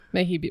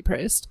May he be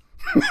praised.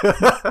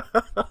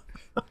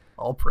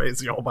 All praise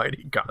the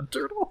almighty God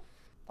Turtle.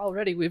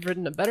 Already we've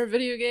written a better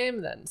video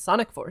game than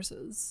Sonic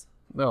Forces.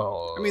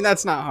 No. I mean,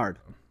 that's not hard.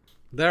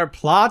 Their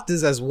plot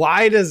is as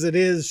wide as it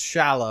is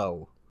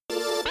shallow.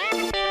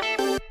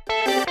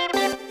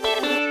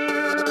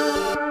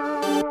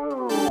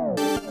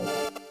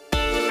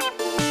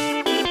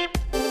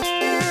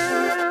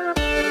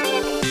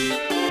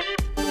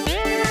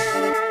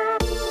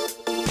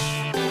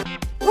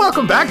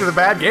 Welcome back to the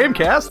Bad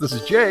Gamecast. This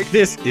is Jake.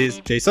 This is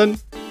Jason.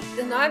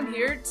 And I'm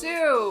here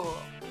too.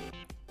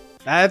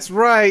 That's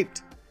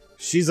right.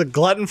 She's a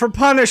glutton for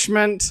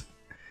punishment.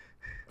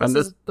 And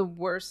This is the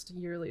worst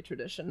yearly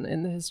tradition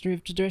in the history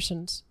of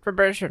traditions.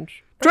 Tradition!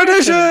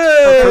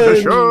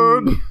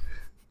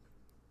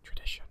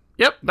 Tradition.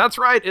 Yep, that's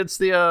right. It's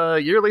the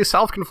yearly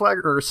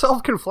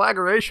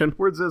self-conflagration.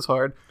 Words is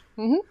hard.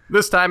 Mm-hmm.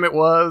 This time it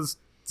was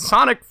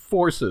Sonic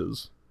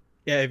Forces.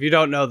 Yeah, if you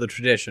don't know the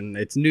tradition,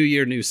 it's New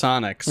Year, New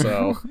Sonic,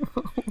 so...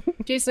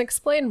 Jason,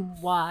 explain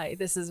why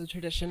this is a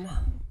tradition.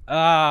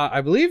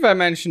 I believe I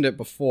mentioned it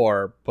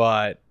before,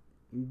 but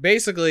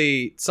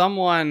basically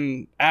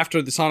someone,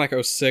 after the Sonic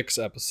 06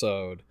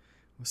 episode,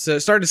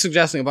 started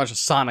suggesting a bunch of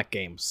Sonic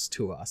games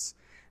to us.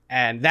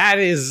 And that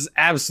is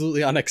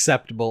absolutely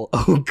unacceptable.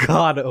 Oh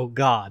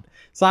god.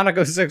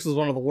 Sonic 06 was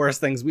one of the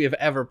worst things we have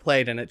ever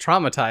played, and it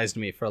traumatized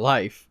me for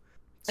life.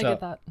 I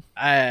get that.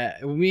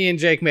 Me and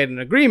Jake made an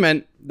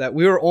agreement that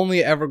we were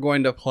only ever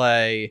going to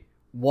play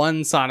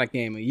one Sonic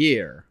game a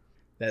year.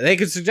 That they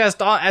could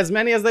suggest as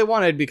many as they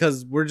wanted,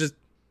 because we're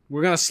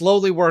going to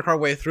slowly work our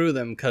way through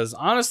them, because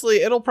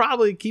honestly, it'll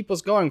probably keep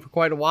us going for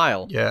quite a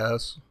while.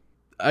 Yes.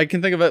 I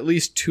can think of at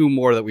least 2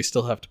 more that we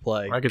still have to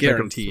play. I can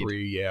guaranteed. think of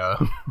 3, yeah.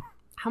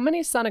 How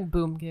many Sonic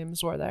Boom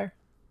games were there?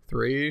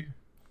 3,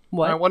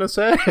 What? I want to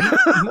say.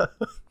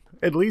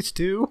 At least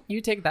 2. You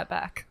take that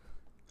back.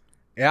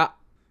 Yeah.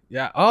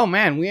 Oh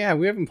man, we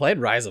haven't played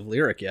Rise of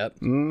Lyric yet.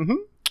 Mm-hmm.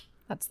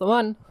 That's the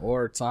one.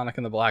 Or Sonic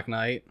and the Black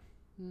Knight.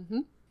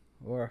 Mm-hmm.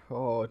 Or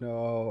oh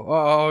no.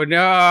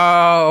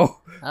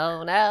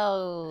 Oh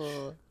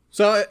no.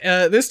 So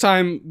this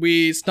time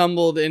we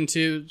stumbled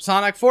into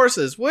Sonic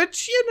Forces,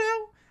 which,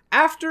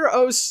 after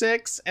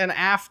 06 and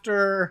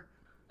after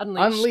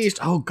Unleashed.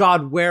 Oh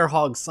god,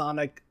 Werehog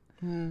Sonic.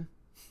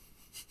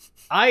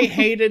 I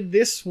hated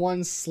this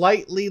one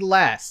slightly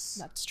less.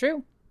 That's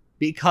true.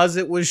 Because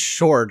it was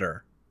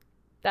shorter.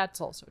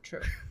 That's also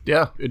true.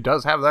 Yeah, it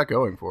does have that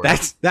going for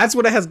it. That's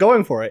what it has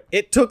going for it.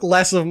 It took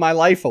less of my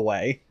life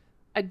away.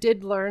 I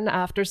did learn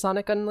after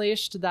Sonic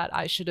Unleashed that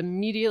I should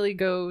immediately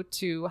go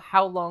to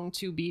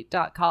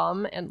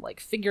howlong2beat.com and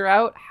figure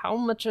out how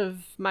much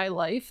of my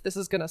life this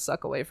is going to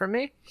suck away from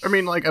me. I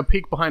mean, a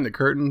peek behind the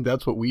curtain,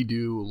 that's what we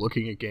do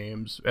looking at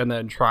games, and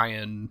then try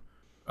and,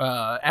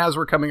 as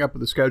we're coming up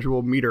with the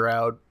schedule, meter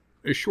out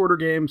a shorter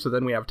game so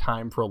then we have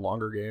time for a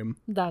longer game.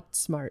 That's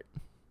smart.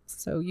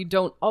 So you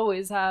don't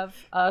always have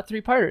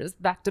 3-parters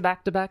back to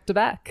back to back to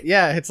back.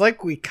 Yeah, it's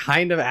like we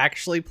kind of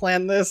actually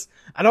planned this.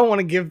 I don't want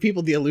to give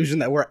people the illusion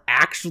that we're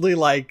actually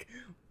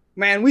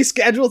man, we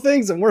schedule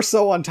things and we're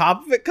so on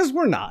top of it, because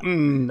we're not.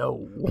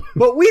 No.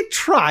 But we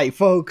try,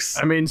 folks.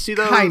 I mean, see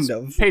those kind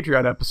of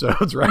Patreon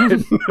episodes,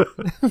 right?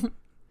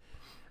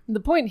 The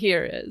point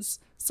here is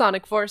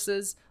Sonic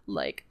Forces,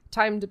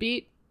 time to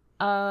beat,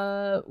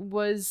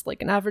 was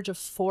an average of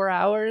 4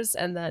 hours,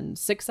 and then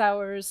 6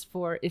 hours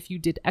for if you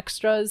did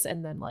extras,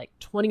 and then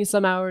 20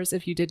 some hours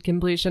if you did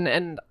completion.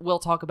 And we'll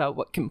talk about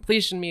what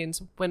completion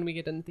means when we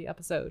get into the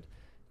episode,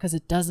 because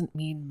it doesn't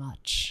mean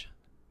much.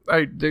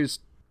 I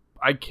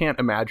can't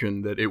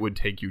imagine that it would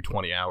take you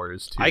 20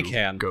 hours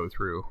to go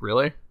through.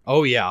 Really?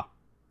 Oh yeah.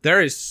 There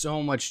is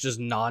so much just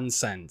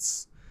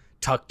nonsense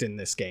tucked in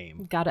this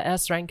game. Gotta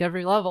S rank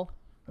every level.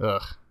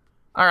 Ugh.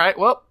 All right,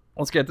 well,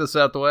 let's get this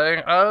out the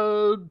way.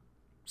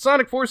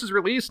 Sonic Forces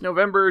released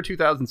November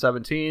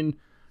 2017,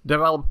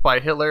 developed by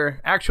Hitler,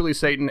 Actually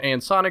Satan,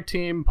 and Sonic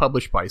Team,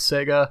 published by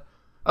Sega.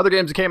 Other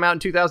games that came out in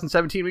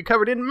 2017 we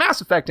covered in Mass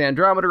Effect,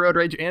 Andromeda, Road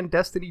Rage, and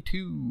Destiny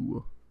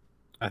 2.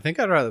 I think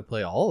I'd rather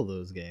play all of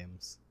those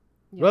games.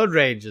 Yeah. Road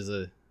Rage is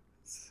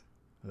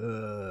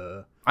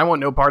I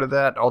want no part of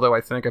that, although I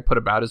think I put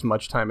about as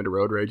much time into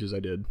Road Rage as I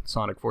did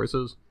Sonic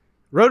Forces.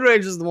 Road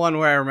Rage is the one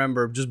where I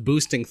remember just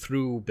boosting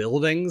through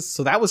buildings,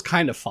 so that was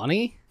kind of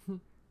funny.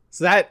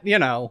 So that,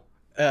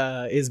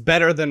 is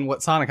better than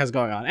what Sonic has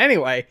going on.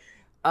 Anyway,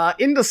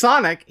 into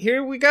Sonic,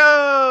 here we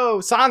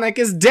go! Sonic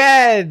is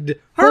dead!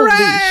 Hooray!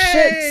 Holy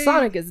shit,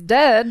 Sonic is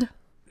dead!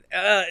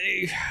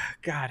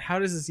 God, how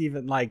does this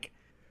even,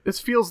 This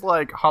feels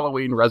like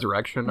Halloween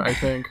Resurrection, I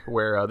think,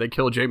 where they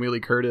kill Jamie Lee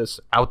Curtis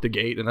out the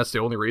gate, and that's the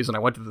only reason I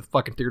went to the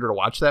fucking theater to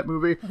watch that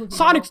movie.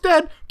 Sonic's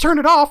dead! Turn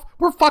it off!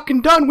 We're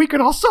fucking done! We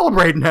can all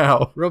celebrate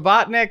now!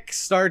 Robotnik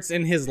starts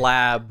in his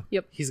lab.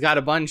 Yep. He's got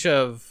a bunch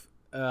of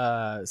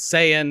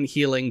Saiyan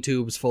healing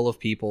tubes full of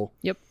people.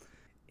 Yep.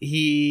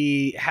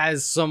 He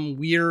has some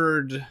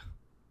weird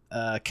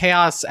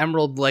Chaos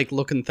Emerald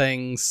looking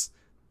things.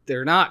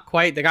 They're not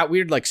quite, they got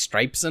weird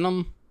stripes in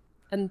them.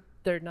 And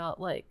they're not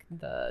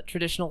the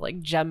traditional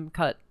gem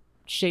cut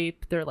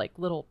shape. They're like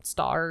little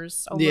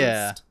stars almost.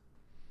 Yeah.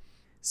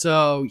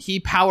 So he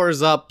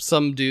powers up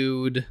some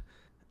dude,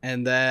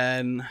 and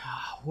then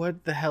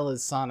what the hell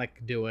is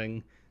Sonic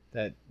doing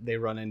that they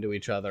run into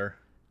each other?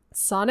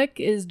 Sonic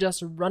is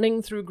just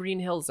running through Green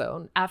Hill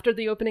Zone after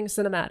the opening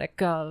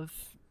cinematic of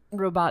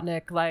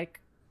Robotnik, like,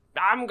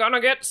 I'm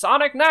gonna get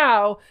Sonic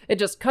now! It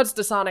just cuts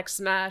to Sonic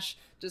Smash,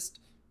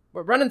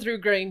 we're running through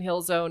Green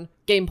Hill Zone,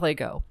 gameplay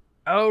go.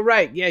 Oh,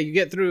 right. Yeah, you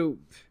get through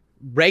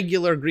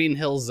regular Green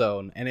Hill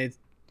Zone, and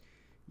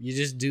you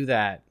just do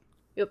that.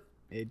 Yep.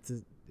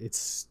 It's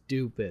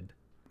stupid.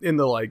 In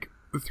the, like,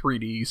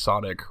 3D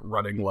Sonic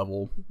running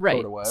level Right,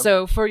 sort of way.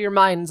 so for your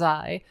mind's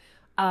eye,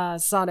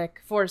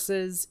 Sonic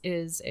Forces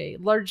is a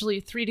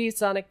largely 3D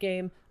Sonic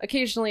game,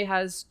 occasionally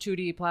has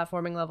 2D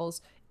platforming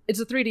levels. It's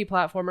a 3D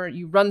platformer,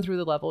 you run through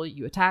the level,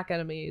 you attack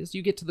enemies,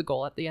 you get to the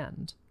goal at the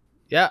end.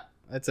 Yeah,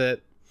 that's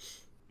it.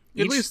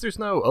 At least there's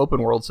no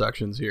open world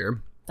sections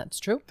here. That's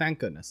true. Thank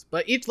goodness.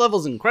 But each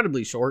level's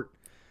incredibly short.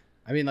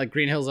 I mean, like,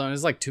 Green Hill Zone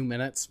is like 2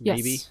 minutes,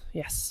 maybe.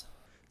 Yes.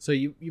 So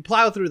you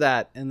plow through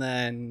that, and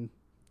then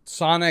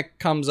Sonic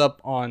comes up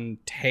on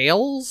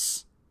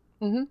Tails.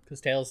 Mm-hmm.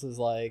 Because Tails is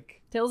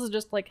like... Tails is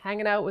just like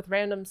hanging out with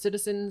random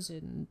citizens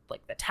in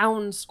like the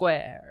town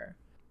square.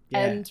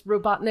 Yeah. And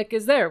Robotnik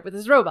is there with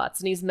his robots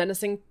and he's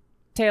menacing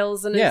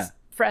Tails and his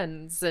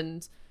friends.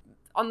 And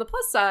on the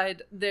plus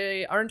side,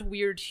 they aren't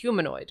weird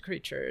humanoid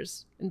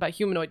creatures. And by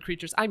humanoid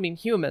creatures, I mean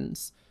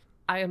humans.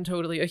 I am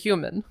totally a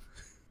human.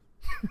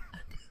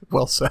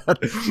 Well said.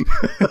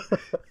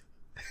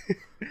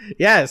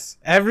 Yes,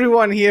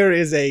 everyone here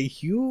is a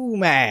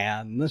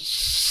human.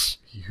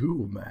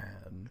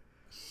 Human.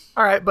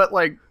 All right, but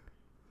like,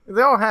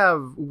 they all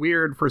have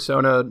weird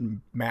persona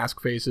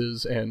mask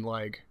faces and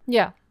like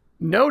Yeah.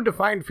 no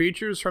defined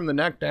features from the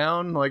neck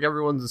down. Like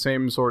everyone's the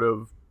same sort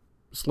of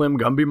slim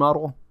Gumby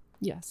model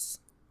Yes.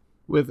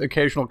 with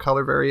occasional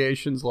color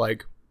variations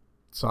like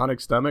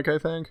Sonic's stomach, I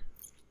think.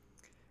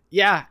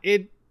 Yeah,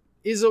 it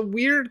is a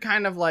weird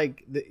kind of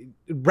like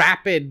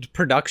rapid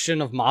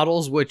production of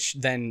models, which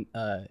then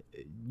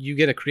you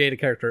get to create a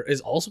character is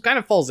also kind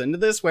of falls into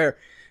this, where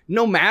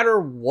no matter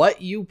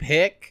what you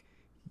pick,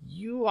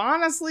 you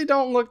honestly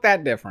don't look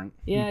that different.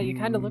 Yeah, you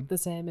kind of look the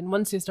same. And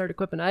once you start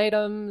equipping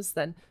items,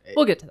 then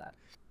we'll get to that.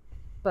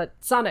 But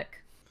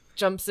Sonic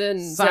jumps in.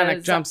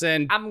 Sonic jumps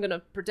in. I'm going to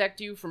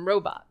protect you from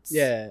robots.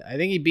 Yeah, I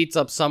think he beats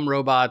up some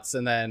robots,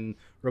 and then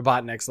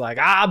Robotnik's like,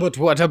 but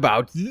what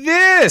about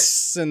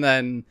this? And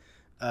then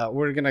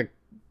we're going to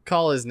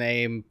call his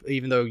name,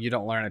 even though you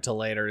don't learn it till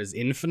later, is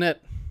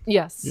Infinite.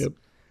 Yes. Yep.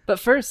 But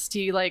first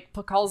he like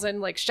calls in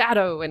like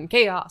Shadow and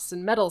Chaos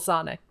and Metal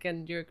Sonic,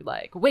 and you're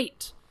like,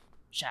 wait,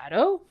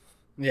 Shadow?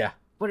 Yeah.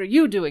 What are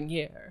you doing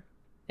here?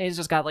 And he's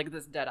just got like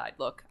this dead-eyed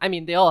look. I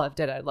mean, they all have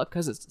dead-eyed look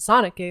because it's a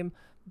Sonic game,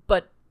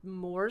 but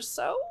more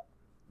so?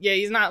 Yeah,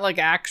 he's not like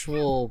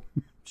actual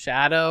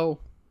Shadow.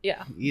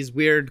 Yeah. He's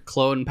weird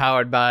clone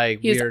powered by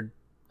He's weird...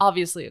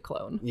 obviously a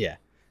clone. Yeah.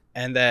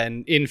 And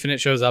then Infinite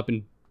shows up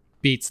and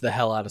beats the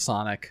hell out of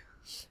Sonic.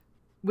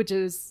 Which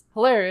is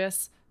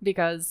hilarious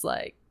because,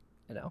 like,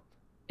 you know,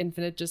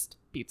 Infinite just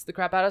beats the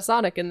crap out of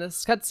Sonic in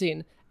this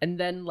cutscene. And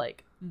then,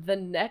 like, the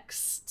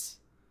next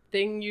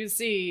thing you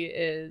see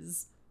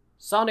is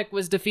Sonic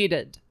was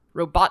defeated.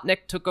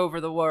 Robotnik took over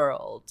the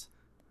world.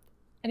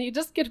 And you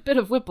just get a bit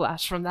of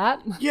whiplash from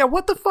that. Yeah,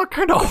 what the fuck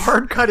kind of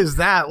hard cut is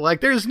that?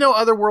 Like, there's no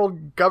other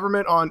world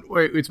government on...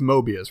 Wait, it's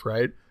Mobius,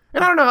 right?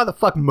 And I don't know how the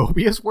fuck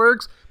Mobius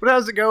works, but how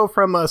does it go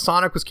from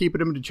Sonic was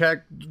keeping him to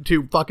check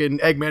to fucking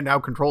Eggman now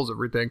controls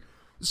everything?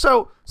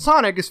 So,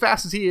 Sonic, as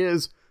fast as he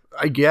is,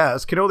 I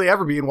guess, can only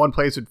ever be in one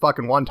place at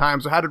fucking one time,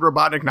 so how did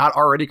Robotnik not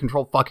already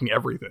control fucking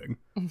everything?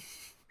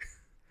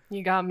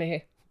 You got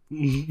me.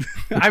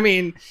 I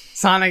mean,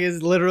 Sonic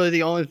is literally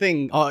the only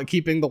thing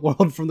keeping the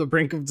world from the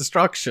brink of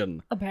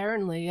destruction.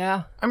 Apparently,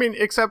 yeah. I mean,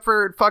 except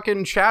for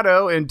fucking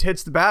Shadow and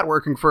Tits the Bat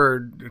working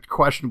for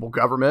questionable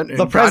government. And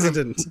The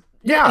president.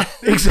 Yeah,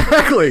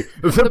 exactly.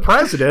 The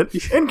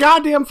president. And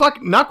goddamn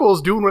fucking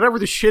Knuckles doing whatever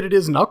the shit it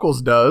is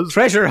Knuckles does.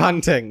 Treasure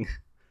hunting.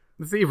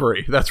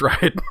 Thievery, that's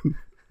right.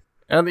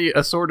 And the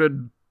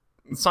assorted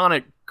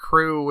Sonic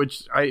crew,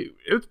 which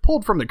it's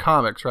pulled from the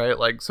comics, right?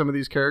 Like some of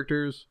these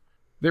characters,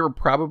 they were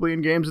probably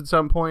in games at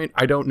some point.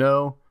 I don't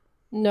know.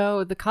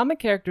 No, the comic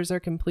characters are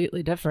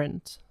completely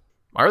different.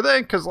 Are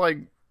they? Because like,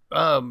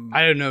 I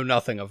don't know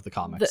nothing of the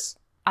comics.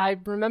 I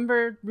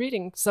remember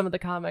reading some of the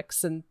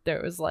comics and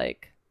there was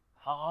like,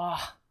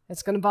 oh,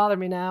 it's going to bother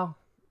me now.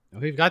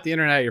 We've got the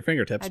internet at your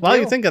fingertips. I While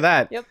do. you think of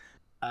that, Yep.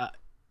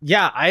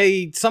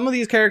 some of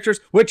these characters,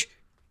 which,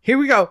 here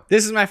we go.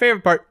 This is my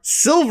favorite part.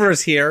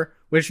 Silver's here,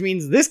 which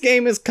means this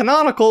game is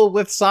canonical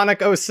with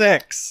Sonic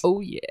 06.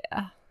 Oh,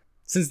 yeah.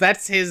 Since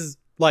that's his,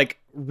 like,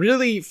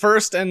 really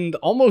first and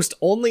almost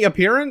only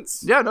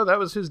appearance. yeah, no, that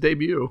was his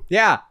debut.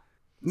 Yeah.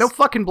 No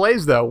fucking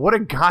Blaze, though. What a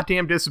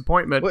goddamn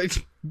disappointment.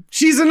 Wait,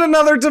 she's in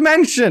another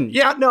dimension.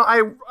 Yeah, no,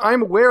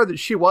 I'm aware that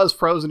she was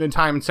frozen in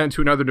time and sent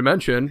to another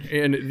dimension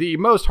in the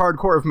most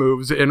hardcore of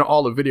moves in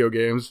all of video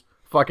games.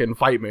 Fucking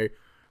fight me.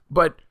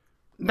 But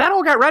that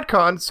all got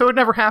retconned, so it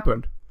never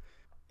happened.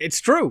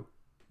 It's true.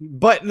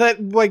 But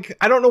that, like,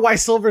 I don't know why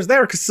Silver's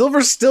there, because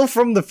Silver's still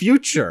from the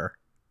future.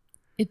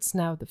 It's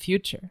now the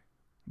future.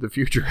 The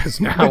future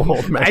is now,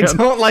 old man. I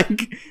don't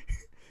like...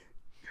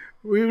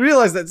 We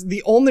realize that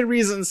the only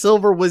reason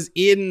Silver was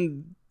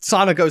in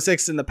Sonic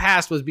 06 in the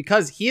past was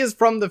because he is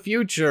from the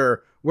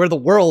future where the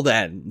world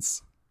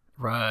ends.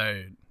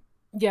 Right.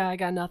 Yeah, I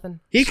got nothing.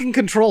 He can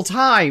control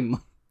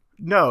time.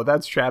 No,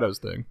 that's Shadow's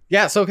thing.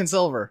 Yeah, so can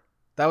Silver.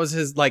 That was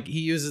his, like, he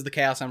uses the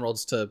Chaos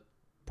Emeralds to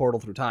portal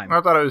through time. I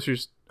thought it was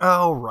just,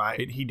 oh,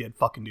 right, he did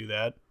fucking do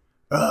that.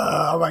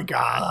 Oh my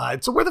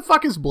god. So where the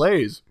fuck is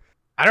Blaze?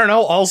 I don't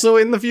know, also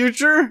in the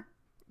future?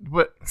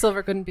 What?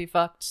 Silver couldn't be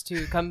fucked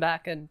to come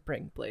back and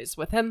bring Blaze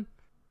with him.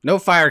 No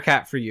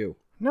Firecat for you.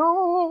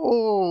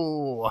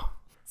 No.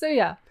 So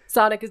yeah,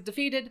 Sonic is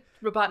defeated,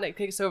 Robotnik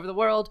takes over the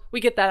world.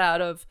 We get that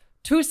out of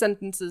 2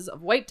 sentences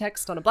of white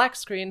text on a black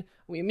screen.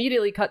 We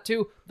immediately cut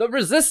to the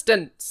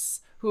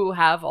Resistance, who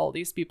have all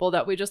these people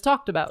that we just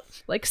talked about,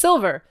 like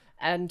Silver,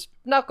 and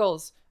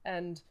Knuckles,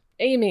 and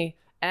Amy,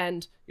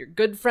 and your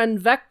good friend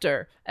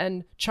Vector,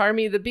 and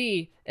Charmy the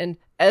Bee, and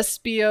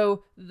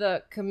Espio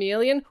the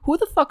Chameleon. Who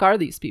the fuck are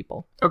these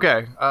people?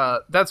 Okay,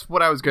 that's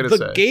what I was gonna say.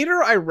 The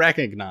Gator I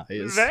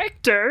recognize.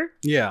 Vector?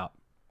 Yeah.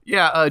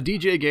 Yeah,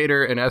 DJ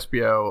Gator and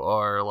Espio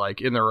are like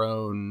in their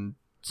own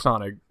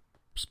Sonic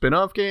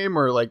spin-off game,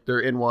 or like they're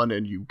in one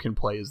and you can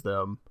play as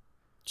them.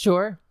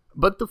 Sure.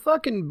 But the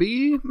fucking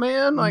bee,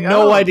 man, like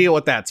No idea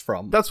what that's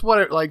from. That's what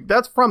it, like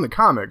that's from the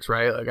comics,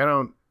 right? Like I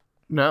don't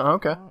no,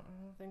 okay. I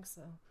don't think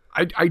so.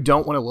 I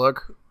don't want to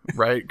look,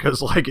 right?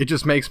 Because like it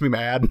just makes me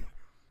mad.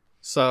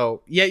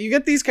 So, yeah, you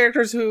get these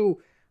characters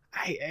who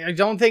I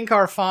don't think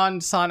are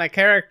fond Sonic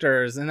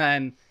characters, and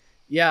then,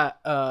 yeah,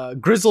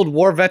 grizzled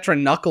war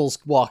veteran Knuckles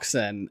walks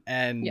in,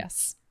 and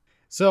Yes.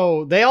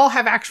 so they all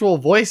have actual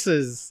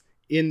voices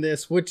in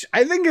this, which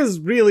I think is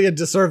really a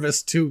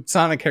disservice to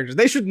Sonic characters.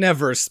 They should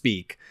never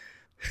speak.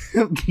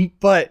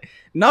 But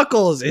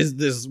Knuckles is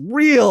this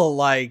real,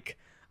 like,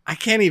 I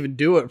can't even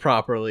do it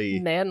properly.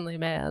 Manly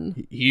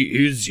man. He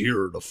is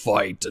here to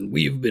fight, and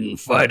we've been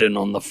fighting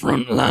on the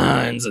front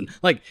lines, and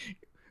like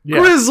Yeah.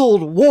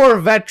 grizzled war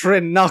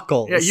veteran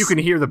Knuckles. Yeah, you can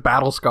hear the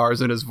battle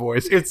scars in his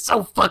voice. It's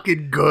so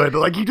fucking good.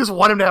 Like you just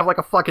want him to have like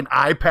a fucking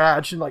eye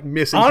patch and like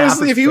missing.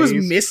 Honestly, half if his he was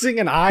face. missing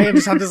an eye and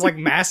just had this like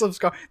massive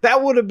scar,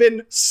 that would have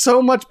been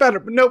so much better.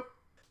 But nope.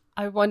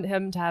 I want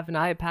him to have an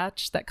eye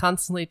patch that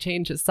constantly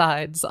changes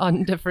sides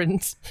on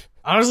different...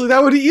 Honestly,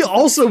 that would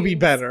also be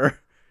better.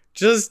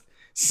 Just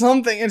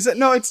something.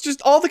 No, it's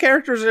just all the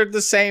characters are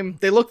the same.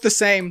 They look the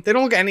same. They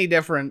don't look any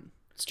different.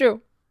 It's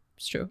true.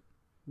 It's true.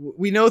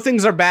 We know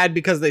things are bad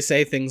because they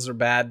say things are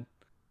bad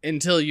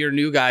until your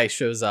new guy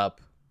shows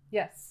up.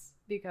 Yes,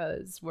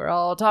 because we're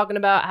all talking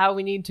about how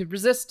we need to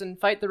resist and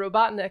fight the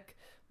Robotnik,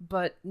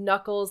 but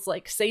Knuckles,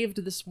 like,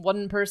 saved this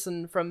one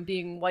person from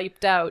being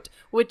wiped out,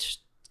 which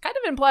kind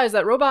of implies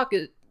that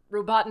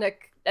Robotnik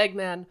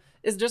Eggman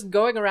is just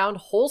going around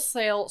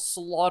wholesale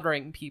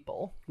slaughtering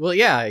people. Well,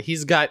 yeah,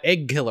 he's got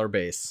Egg Killer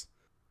base.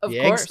 Of the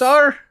course. Egg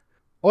Star?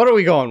 What are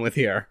we going with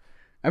here?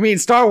 I mean,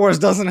 Star Wars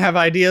doesn't have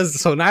ideas,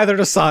 so neither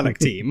does Sonic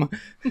Team.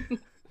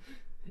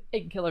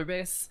 Egg Killer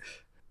base.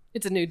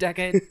 It's a new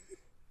decade.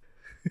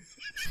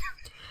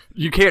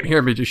 You can't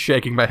hear me just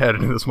shaking my head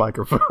into this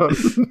microphone.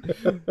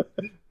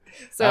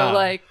 So,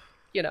 like,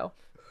 you know,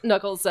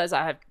 Knuckles says,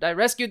 I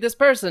rescued this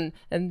person,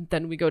 and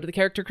then we go to the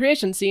character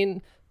creation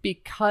scene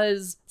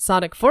because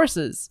Sonic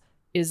Forces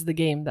is the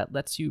game that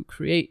lets you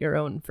create your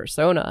own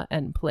persona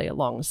and play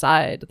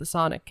alongside the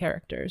Sonic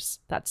characters.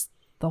 That's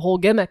the whole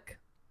gimmick.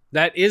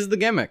 That is the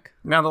gimmick.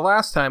 Now, the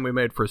last time we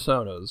made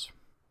Personas,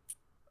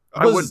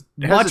 Was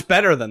much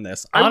better than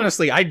this.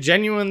 Honestly, I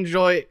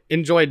genuinely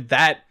enjoyed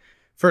that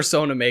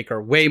Persona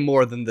Maker way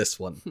more than this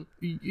one.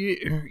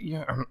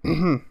 Yeah.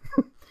 You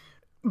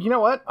know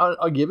what?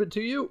 I'll give it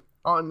to you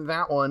on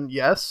that one.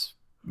 Yes,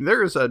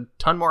 there's a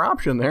ton more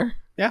option there.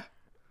 Yeah.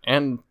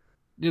 And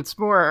it's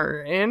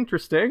more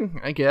interesting,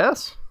 I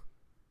guess.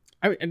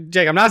 I mean,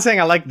 Jake, I'm not saying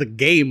I like the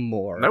game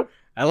more. Nope.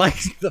 I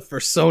like the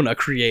Persona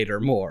creator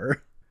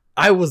more.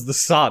 I was the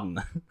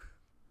sun.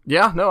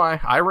 Yeah, no,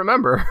 I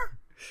remember.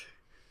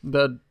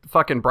 The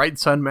fucking bright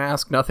sun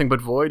mask, nothing but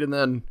void, and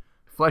then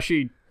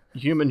fleshy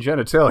human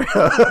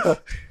genitalia.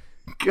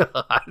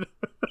 God.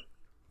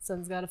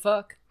 Sun's gotta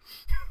fuck.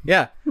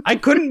 Yeah. I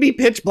couldn't be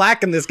pitch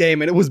black in this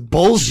game, and it was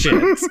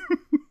bullshit.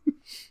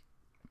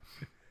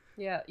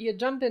 Yeah, you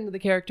jump into the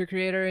character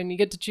creator and you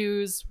get to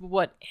choose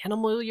what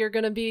animal you're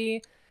gonna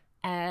be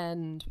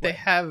and They what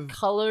have,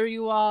 color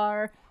you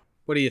are.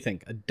 what do you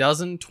think,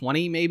 12,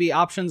 20 maybe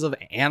options of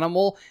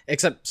animal,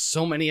 except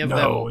so many of them.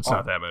 No, it's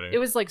not that many. It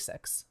was like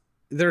 6.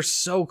 They're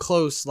so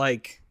close,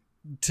 like,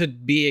 to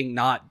being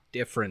not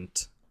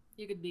different.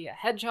 You could be a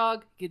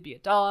hedgehog, you could be a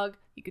dog,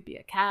 you could be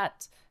a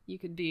cat, you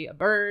could be a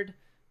bird,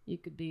 you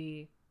could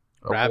be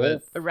Rabbit.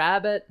 wolf? a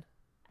rabbit,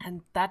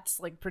 and that's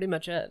like pretty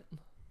much it.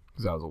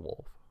 'Cause I was a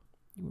wolf.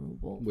 You were a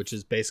wolf. Which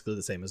is basically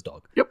the same as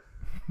dog. Yep.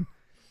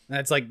 And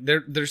it's like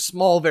they're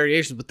small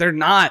variations, but they're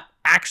not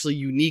actually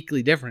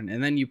uniquely different.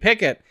 And then you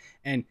pick it,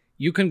 and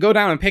you can go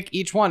down and pick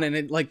each one, and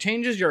it like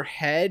changes your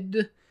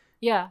head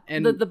Yeah,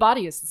 And- the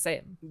body is the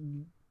same.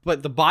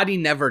 But the body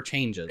never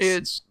changes.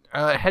 It's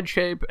head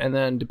shape, and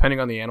then depending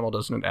on the animal,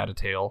 doesn't it add a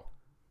tail?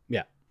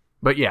 Yeah.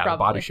 But yeah, the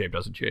Probably. body shape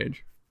doesn't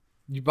change.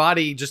 Your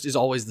body just is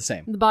always the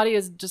same. The body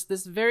is just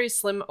this very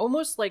slim,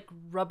 almost like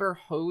rubber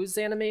hose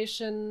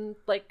animation,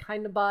 like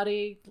kind of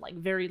body, like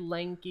very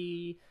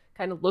lanky,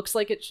 kind of looks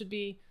like it should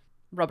be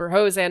rubber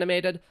hose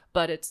animated,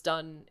 but it's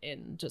done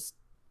in just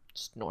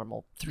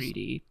normal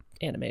 3D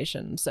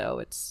animation, so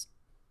it's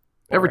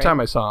Every boring. time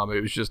I saw him,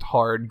 it was just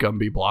hard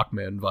Gumby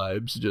Blockman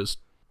vibes. Just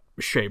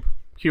shape,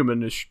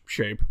 humanish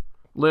shape,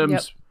 limbs,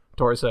 Yep.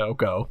 torso,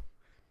 go.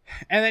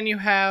 And then you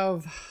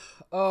have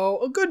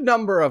a good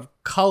number of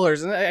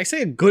colors. And I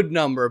say a good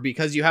number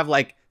because you have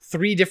like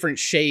 3 different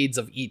shades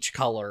of each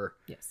color.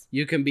 Yes.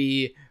 You can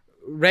be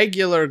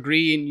regular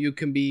green, you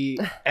can be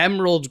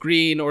emerald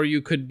green, or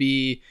you could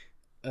be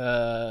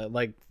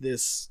like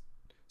this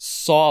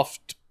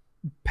soft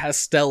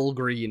pastel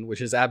green,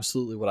 which is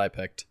absolutely what I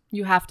picked.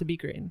 You have to be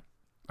green.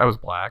 I was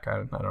black.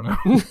 I don't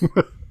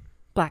know.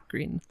 Black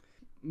green.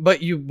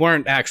 But you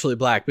weren't actually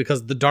black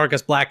because the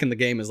darkest black in the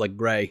game is like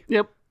gray.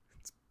 Yep,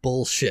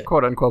 Bullshit.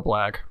 quote unquote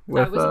black I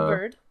with was a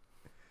bird.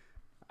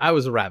 I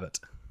was a rabbit.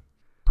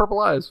 purple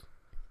eyes.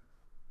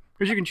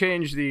 Because you can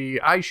change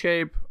the eye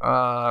shape,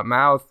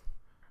 mouth,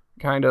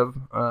 kind of.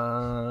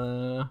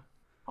 I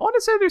want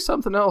to say there's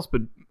something else,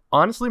 but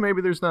honestly,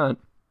 maybe there's not.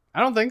 I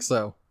don't think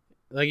so.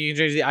 Like you can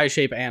change the eye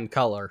shape and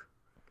color.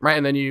 Right,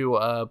 and then you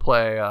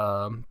play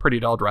Pretty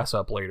Doll Dress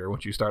Up later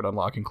once you start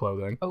unlocking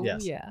clothing. Oh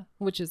Yes. yeah,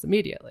 which is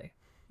immediately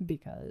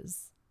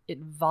because it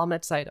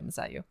vomits items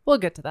at you. We'll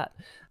get to that.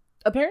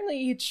 Apparently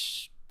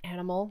each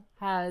animal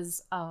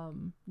has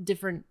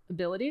different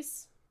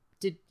abilities.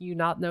 Did you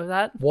not know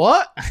that?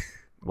 What?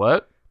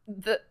 What?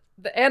 The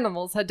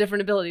animals had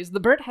different abilities. The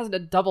bird has a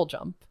double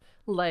jump.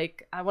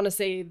 Like I want to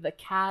say the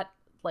cat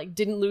like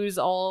didn't lose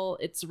all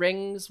its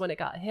rings when it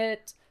got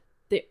hit.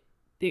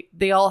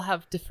 They all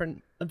have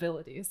different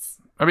abilities.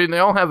 I mean, they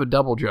all have a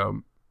double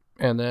jump,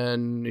 and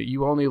then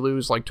you only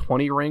lose like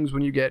 20 rings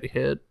when you get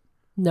hit.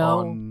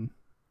 No.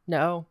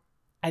 No.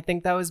 I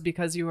think that was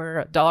because you were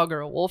a dog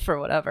or a wolf or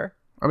whatever.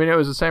 I mean, it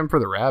was the same for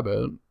the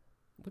rabbit.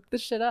 Look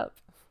this shit up.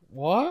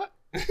 What?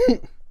 I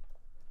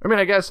mean,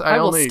 I guess I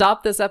will only...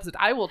 stop this episode.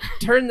 I will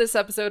turn this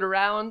episode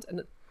around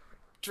and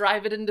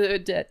drive it into a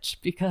ditch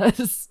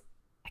because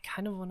I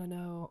kind of want to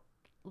know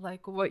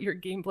like what your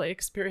gameplay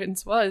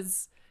experience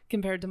was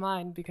compared to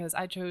mine because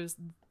I chose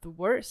the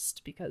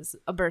worst because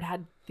a bird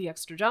had the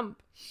extra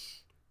jump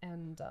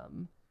and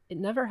it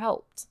never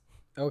helped.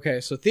 Okay,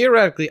 so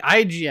theoretically,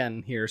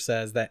 IGN here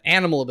says that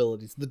animal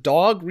abilities. The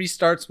dog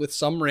restarts with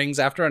some rings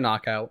after a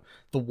knockout.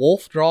 The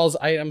wolf draws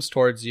items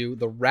towards you.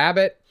 The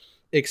rabbit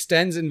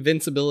extends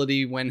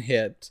invincibility when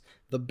hit.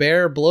 The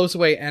bear blows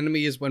away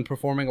enemies when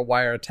performing a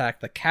wire attack.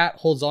 The cat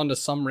holds on to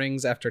some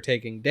rings after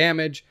taking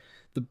damage.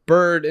 The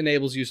bird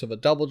enables use of a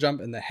double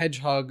jump, and the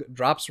hedgehog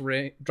dropped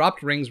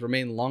rings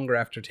remain longer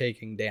after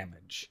taking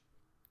damage.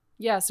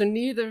 Yeah, so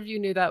neither of you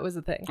knew that was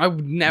a thing. I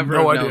would never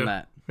No have idea. known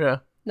that. Yeah.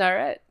 All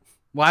right.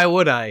 Why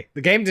would I?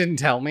 The game didn't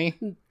tell me.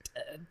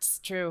 It's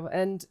true.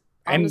 And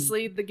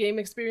honestly, the game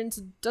experience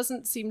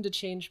doesn't seem to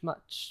change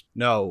much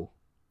No.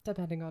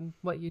 depending on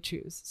what you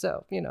choose.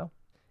 So,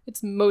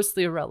 it's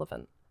mostly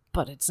irrelevant,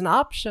 but it's an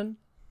option.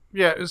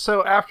 Yeah,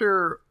 so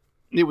after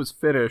it was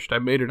finished, I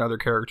made another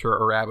character,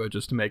 a rabbit,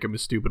 just to make him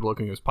as stupid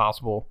looking as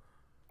possible.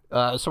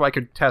 So I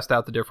could test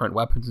out the different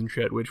weapons and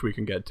shit, which we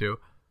can get to.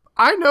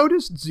 I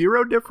noticed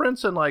zero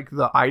difference in, like,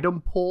 the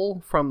item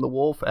pull from the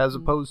wolf as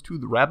opposed to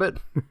the rabbit.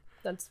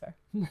 That's fair.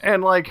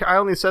 And, like, I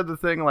only said the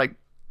thing, like,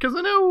 because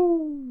I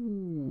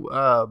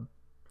know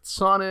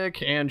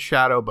Sonic and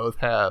Shadow both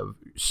have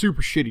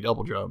super shitty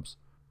double jumps.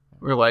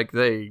 Where, like,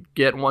 they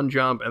get one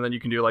jump, and then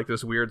you can do, like,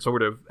 this weird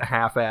sort of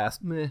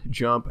half-assed meh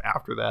jump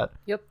after that.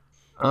 Yep.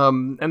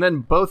 And then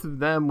both of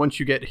them, once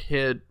you get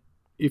hit,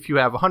 if you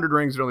have 100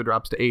 rings, it only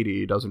drops to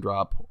 80. It doesn't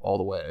drop all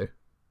the way.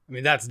 I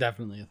mean, that's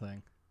definitely a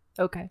thing.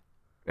 Okay.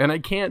 And I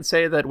can't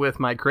say that with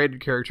my created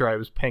character I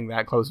was paying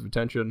that close of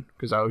attention,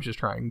 because I was just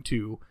trying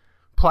to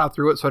plow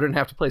through it so I didn't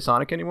have to play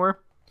Sonic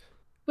anymore.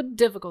 What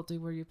difficulty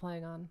were you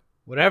playing on?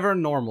 Whatever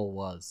normal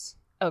was.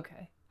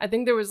 Okay. I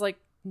think there was like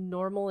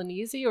normal and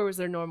easy, or was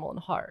there normal and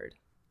hard?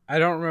 I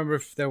don't remember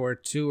if there were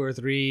 2 or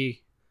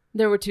 3.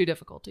 There were 2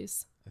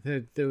 difficulties. I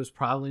think there was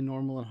probably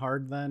normal and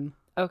hard then.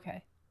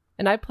 Okay.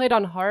 And I played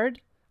on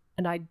hard,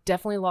 and I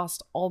definitely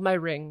lost all my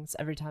rings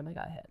every time I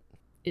got hit.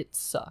 It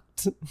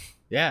sucked.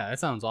 Yeah, that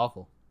sounds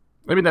awful.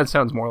 I mean, that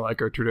sounds more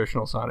like a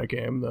traditional Sonic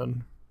game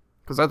than...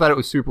 Because I thought it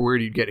was super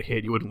weird you'd get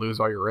hit, you wouldn't lose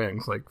all your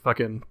rings. Like,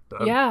 fucking...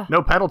 Yeah.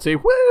 No penalty.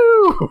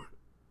 Woo!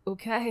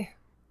 Okay.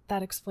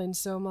 That explains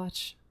so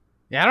much.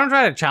 Yeah, I don't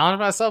try to challenge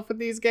myself with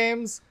these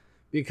games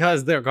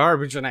because they're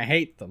garbage and I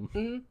hate them.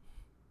 Mm-hmm.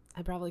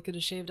 I probably could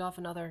have shaved off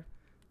another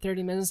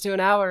 30 minutes to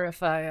an hour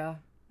if I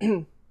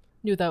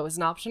knew that was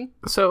an option.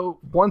 So,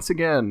 once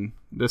again,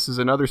 this is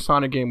another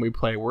Sonic game we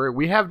play where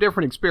we have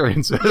different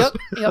experiences.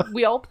 Yep.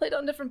 We all played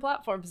on different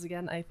platforms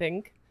again, I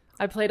think.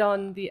 I played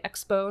on the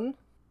Xbone.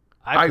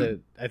 I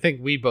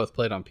think we both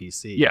played on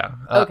PC. Yeah.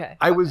 Okay,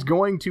 I was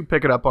going to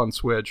pick it up on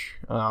Switch,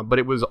 but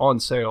it was on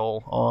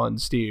sale on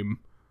Steam.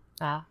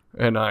 Ah.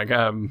 And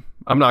I'm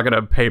not going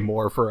to pay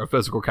more for a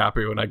physical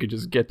copy when I could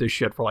just get this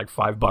shit for like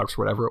 $5,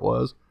 whatever it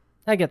was.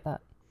 I get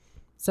that.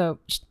 So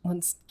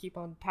let's keep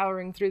on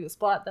powering through this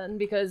plot then,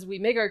 because we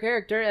make our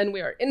character and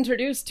we are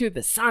introduced to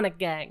the Sonic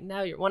Gang.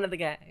 Now you're one of the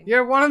gang.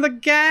 You're one of the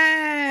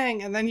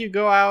gang! And then you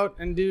go out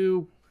and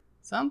do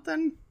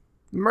something?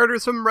 Murder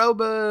some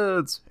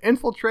robots!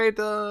 Infiltrate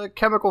the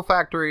chemical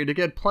factory to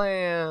get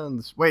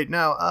plans! Wait,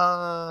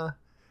 no,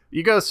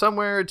 you go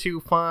somewhere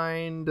to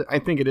find, I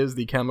think it is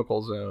the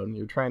chemical zone.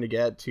 You're trying to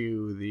get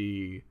to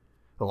the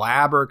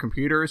lab or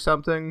computer or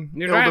something.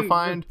 You're ill-defined.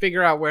 trying to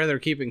figure out where they're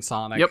keeping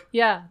Sonic. Yep.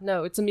 Yeah,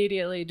 no, it's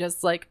immediately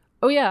just like,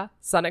 oh yeah,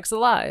 Sonic's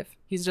alive.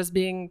 He's just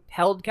being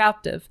held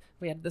captive.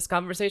 We had this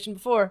conversation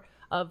before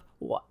of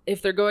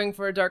if they're going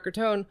for a darker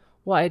tone,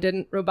 why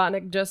didn't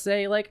Robotnik just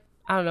say, like,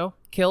 I don't know,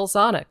 kill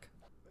Sonic?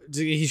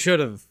 He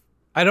should have.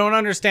 I don't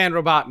understand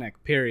Robotnik,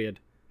 period.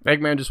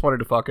 Eggman just wanted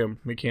to fuck him.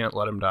 We can't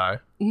let him die.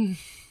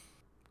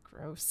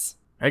 Gross.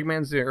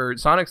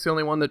 Sonic's the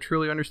only one that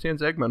truly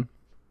understands Eggman.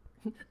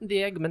 The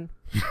Eggman.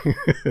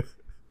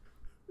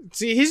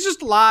 See, he's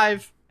just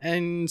alive,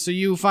 and so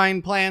you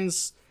find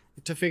plans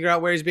to figure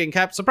out where he's being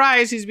kept.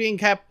 Surprise, he's being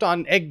kept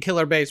on Egg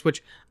Killer Base,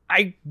 which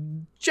I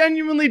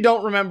genuinely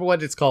don't remember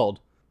what it's called.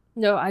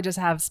 No, I just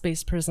have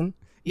Space Prison.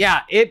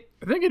 Yeah, I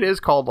think it is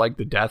called, like,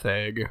 the Death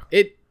Egg.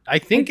 I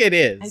think it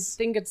is. I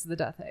think it's the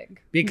Death Egg.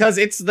 Because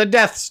it's the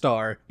Death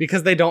Star,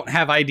 because they don't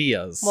have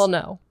ideas. Well,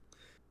 no.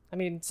 I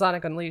mean,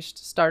 Sonic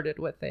Unleashed started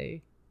with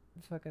a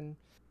fucking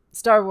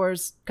Star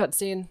Wars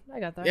cutscene. I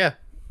got that. Yeah.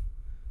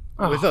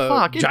 Oh, With a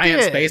fuck, it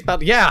giant did. space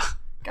battle. Yeah.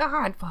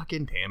 God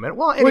fucking damn it.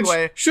 Well,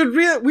 anyway.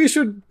 We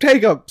should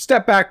take a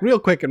step back real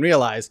quick and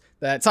realize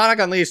that Sonic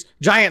Unleashed,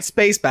 giant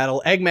space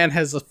battle, Eggman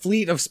has a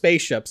fleet of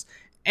spaceships,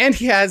 and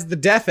he has the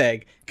Death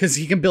Egg, because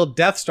he can build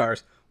Death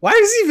Stars. Why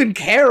does he even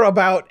care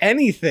about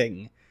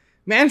anything?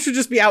 Man should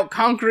just be out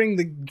conquering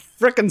the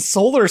frickin'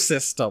 solar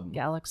system.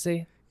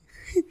 Galaxy.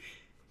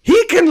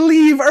 He can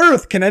leave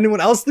Earth. Can anyone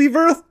else leave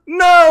Earth?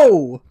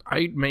 No!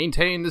 I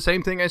maintain the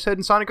same thing I said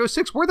in Sonic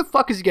 06. Where the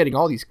fuck is he getting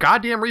all these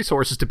goddamn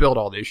resources to build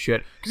all this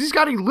shit? Because he's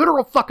got a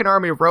literal fucking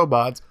army of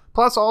robots,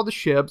 plus all the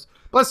ships,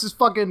 plus his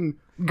fucking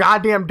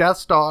goddamn Death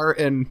Star,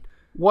 and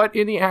what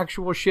in the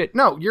actual shit?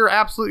 No, you're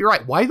absolutely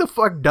right. Why the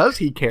fuck does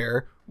he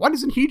care? Why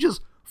doesn't he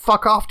just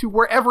fuck off to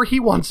wherever he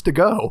wants to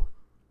go?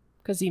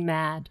 Because he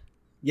mad.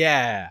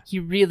 Yeah. He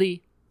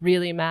really,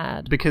 really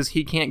mad. Because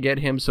he can't get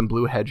him some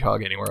blue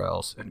hedgehog anywhere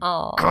else. And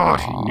Oh, God,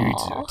 he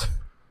needs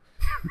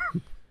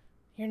it.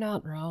 You're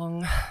not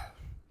wrong.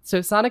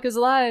 So Sonic is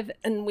alive,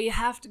 and we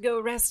have to go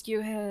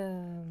rescue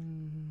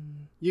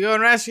him. You go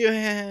and rescue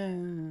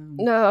him.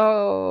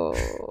 No.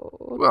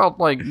 Well,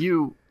 like,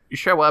 you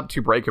show up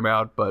to break him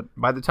out, but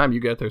by the time you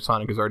get there,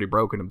 Sonic has already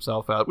broken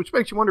himself out, which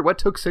makes you wonder what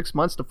took 6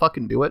 months to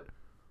fucking do it.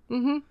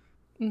 And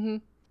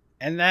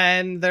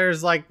then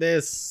there's like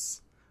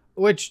this,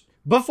 which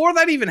before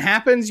that even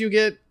happens, you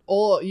get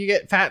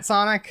Fat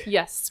Sonic.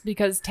 Yes,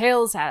 because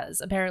Tails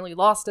has apparently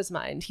lost his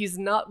mind. He's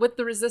not with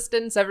the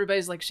Resistance.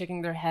 Everybody's like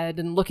shaking their head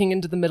and looking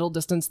into the middle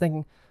distance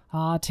thinking,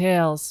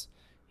 Tails,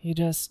 he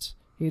just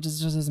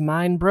his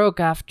mind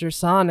broke after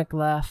Sonic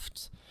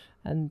left.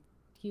 And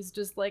he's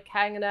just like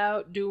hanging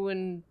out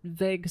doing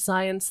vague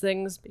science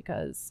things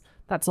because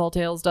that's all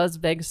Tails does,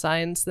 vague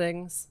science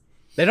things.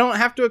 They don't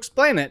have to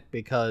explain it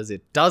because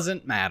it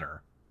doesn't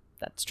matter.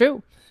 That's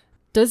true.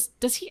 Does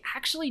he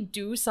actually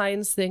do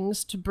science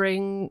things to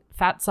bring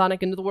Fat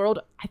Sonic into the world?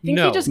 I think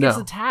he just gets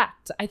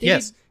attacked. I think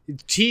yes.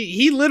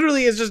 He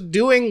literally is just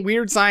doing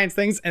weird science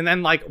things, and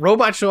then like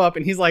robots show up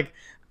and he's like,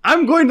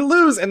 I'm going to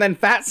lose, and then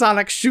Fat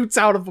Sonic shoots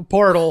out of a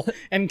portal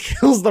and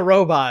kills the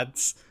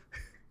robots.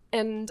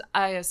 And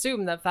I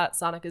assume that Fat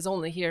Sonic is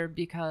only here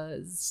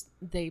because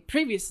they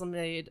previously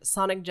made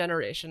Sonic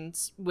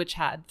Generations, which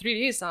had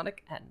 3D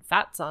Sonic and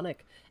Fat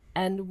Sonic,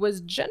 and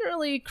was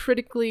generally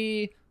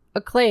critically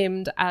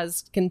acclaimed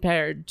as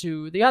compared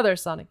to the other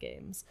Sonic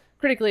games.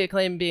 Critically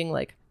acclaimed being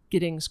like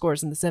getting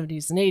scores in the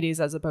 70s and 80s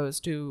as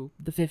opposed to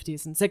the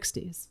 50s and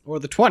 60s. Or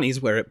the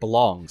 20s where it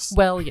belongs.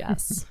 Well,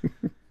 yes.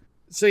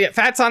 So yeah,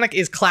 Fat Sonic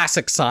is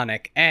classic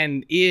Sonic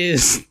and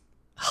is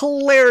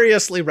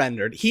hilariously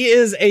rendered. He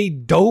is a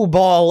dough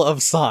ball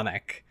of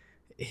Sonic.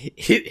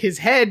 His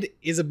head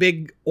is a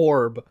big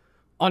orb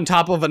on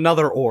top of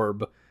another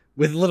orb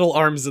with little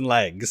arms and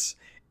legs.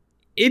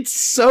 It's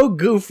so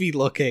goofy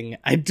looking.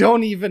 I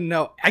don't even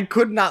know. I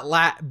could not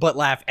but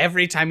laugh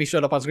every time he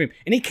showed up on screen.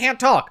 And he can't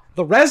talk.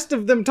 The rest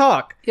of them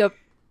talk. Yep.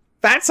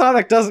 Fat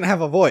Sonic doesn't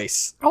have a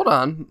voice. Hold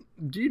on.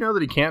 Do you know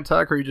that he can't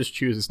talk, or he just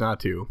chooses not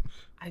to?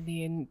 I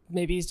mean,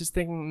 maybe he's just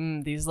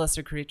thinking, these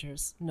lesser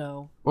creatures.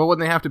 No. Well,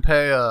 wouldn't they have to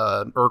pay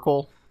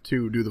Urkel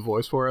to do the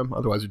voice for him?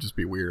 Otherwise, it'd just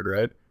be weird,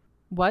 right?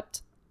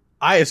 What?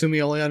 I assume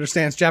he only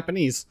understands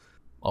Japanese.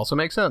 Also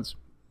makes sense.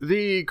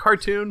 The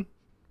cartoon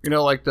You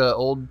know, like the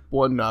old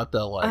one, not the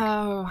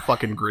Oh.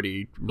 fucking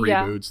gritty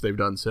Yeah. reboots they've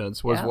done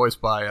since, was Yeah.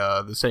 voiced by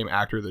the same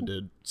actor that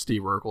did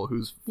Steve Urkel,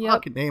 whose Yep.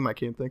 fucking name I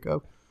can't think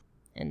of.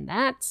 And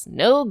that's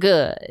no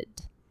good.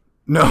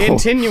 No.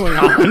 Continuing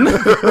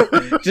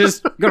on.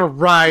 Just gonna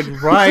ride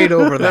right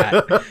over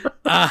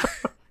that.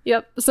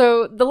 Yep.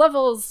 So the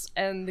levels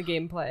and the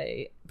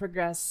gameplay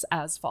progress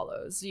as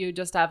follows. You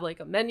just have like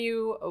a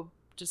menu,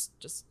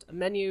 just a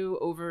menu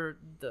over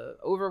the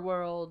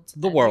overworld.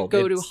 The and world, You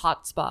go to it's-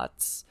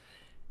 hotspots,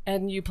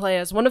 and you play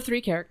as one of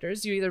three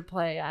characters. You either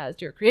play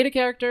as your creative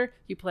character,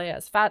 you play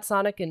as Fat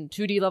Sonic in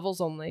 2D levels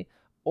only,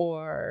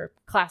 or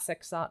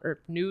classic Sonic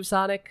or new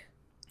Sonic.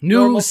 New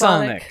normal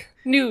Sonic.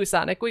 New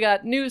Sonic. We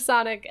got new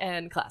Sonic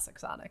and classic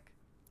Sonic.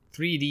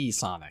 3D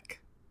Sonic.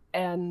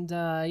 And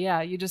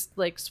yeah, you just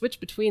like switch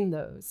between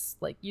those.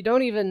 Like you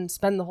don't even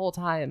spend the whole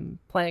time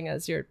playing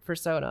as your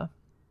persona.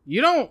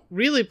 You don't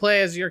really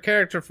play as your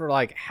character for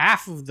like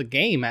half of the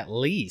game at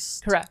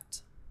least.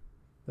 Correct.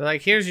 They're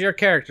like, here's your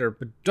character,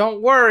 but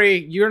don't worry,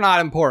 you're not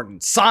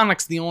important.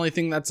 Sonic's the only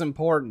thing that's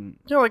important.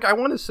 You know, like, I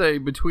want to say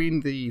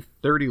between the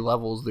 30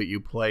 levels that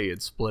you play,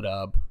 it's split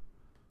up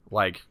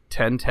like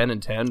 10, 10,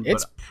 and 10.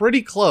 It's But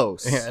pretty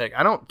close. like,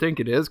 I don't think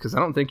it is, because I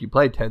don't think you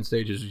play 10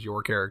 stages as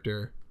your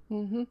character.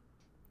 Mm-hmm.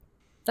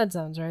 That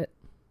sounds right.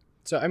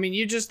 So, I mean,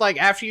 you just like,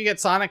 after you get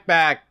Sonic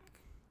back,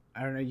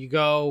 I don't know, you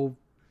go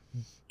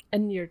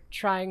And you're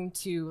trying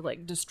to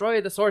like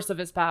destroy the source of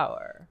his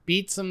power.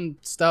 beat some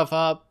stuff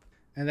up,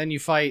 and then you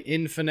fight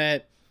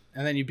Infinite,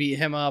 and then you beat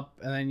him up,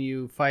 and then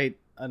you fight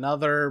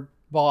another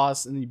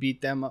boss, and you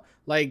beat them up.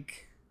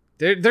 Like,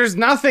 there's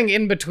nothing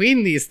in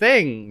between these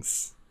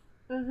things.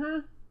 Mm-hmm.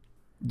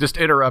 Just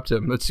interrupt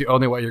him. That's the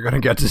only way you're going to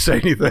get to say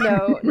anything.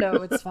 No,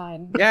 it's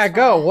fine. Yeah, It's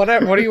go.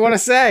 fine. What do you want to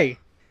say?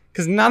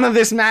 Because none of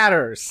this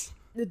matters.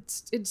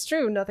 It's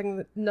true.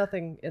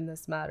 Nothing in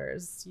this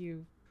matters.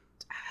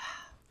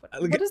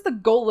 What is the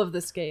goal of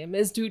this game?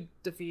 Is to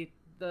defeat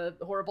the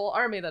horrible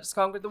army that's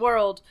conquered the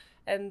world.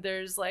 And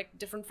there's like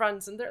different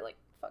fronts, and they're like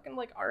fucking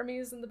like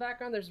armies in the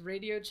background. There's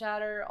radio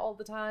chatter all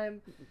the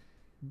time.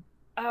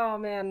 Oh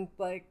man,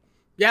 like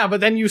Yeah, but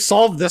then you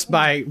solve this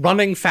by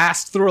running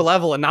fast through a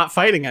level and not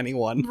fighting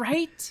anyone.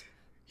 right?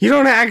 You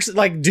don't actually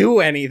like do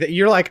anything.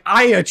 You're like,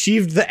 I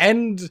achieved the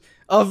end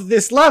of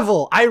this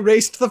level. I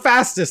raced the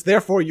fastest.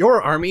 Therefore,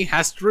 your army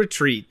has to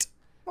retreat.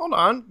 Hold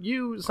on.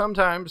 You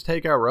sometimes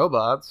take out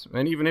robots,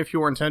 and even if you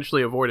were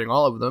intentionally avoiding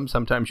all of them,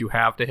 sometimes you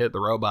have to hit the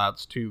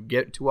robots to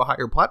get to a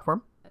higher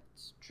platform.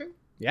 That's true.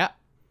 Yeah.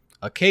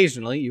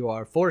 Occasionally, you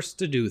are forced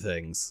to do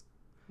things.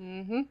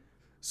 Mm-hmm.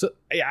 So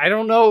I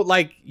don't know,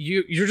 like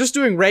you're just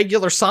doing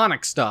regular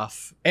Sonic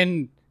stuff,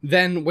 and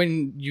then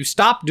when you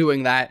stop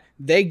doing that,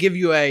 they give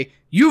you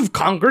you've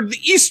conquered the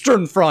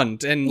Eastern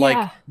Front, and Yeah.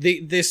 like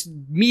this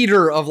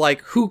meter of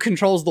like who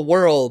controls the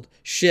world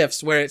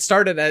shifts, where it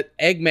started at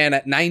Eggman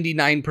at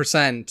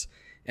 99%,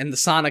 and the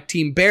Sonic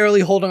team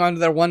barely holding on to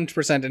their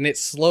 1%, and it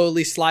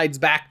slowly slides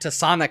back to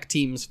Sonic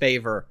team's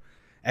favor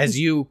as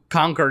you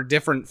conquer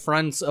different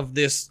fronts of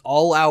this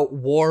all-out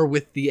war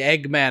with the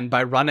Eggman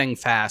by running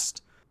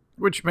fast.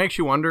 Which makes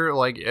you wonder,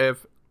 like,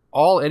 if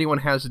all anyone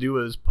has to do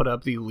is put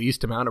up the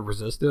least amount of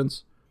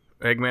resistance,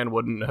 Eggman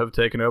wouldn't have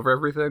taken over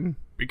everything.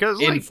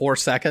 Because, In like, 4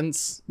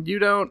 seconds. you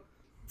don't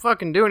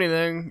fucking do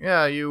anything.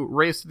 Yeah, you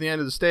race to the end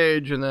of the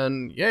stage, and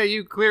then, yeah,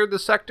 you cleared the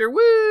sector.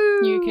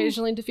 Woo! You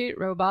occasionally defeat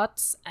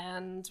robots,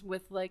 and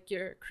with like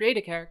your create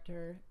a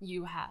character,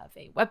 you have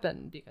a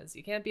weapon because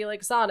you can't be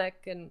like Sonic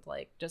and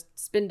like just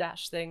spin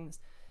dash things.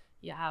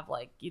 You have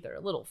like either a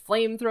little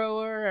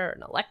flamethrower or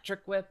an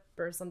electric whip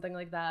or something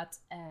like that,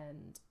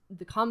 and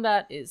the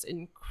combat is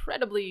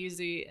incredibly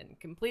easy and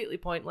completely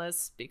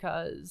pointless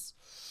because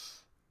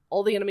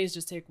all the enemies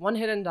just take one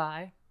hit and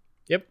die.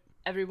 Yep.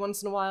 Every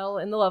once in a while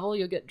in the level,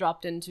 you'll get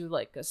dropped into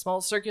like a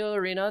small circular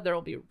arena. There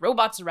will be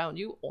robots around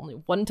you, only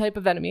one type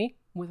of enemy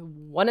with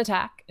one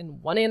attack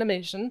and one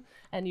animation,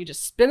 and you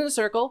just spin in a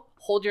circle,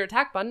 hold your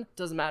attack button.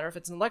 Doesn't matter if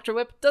it's an electro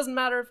whip, doesn't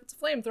matter if it's a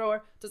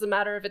flamethrower, doesn't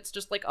matter if it's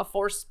just like a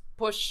force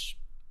push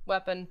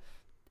weapon.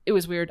 It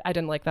was weird. I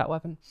didn't like that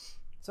weapon,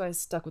 so I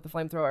stuck with the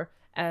flamethrower.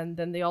 And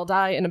then they all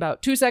die in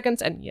about 2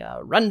 seconds, and you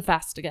run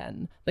fast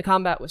again. The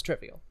combat was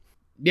trivial.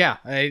 Yeah,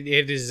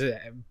 it is.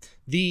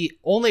 The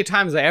only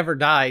times I ever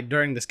died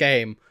during this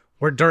game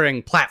were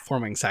during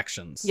platforming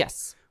sections.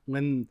 Yes.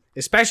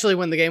 Especially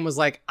when the game was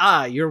like,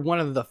 you're one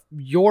of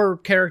your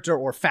character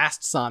or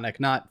Fast Sonic,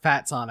 not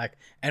Fat Sonic,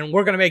 and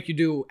we're gonna make you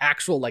do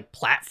actual like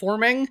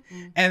platforming,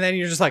 and then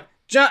you're just like,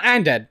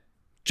 and dead.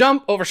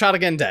 Jump, overshot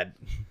again, dead.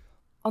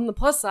 On the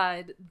plus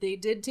side, they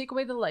did take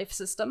away the life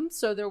system,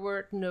 so there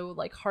were no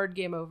like hard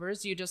game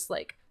overs. You just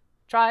like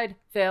tried,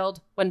 failed,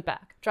 went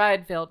back.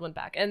 Tried, failed, went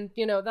back. And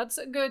you know, that's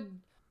a good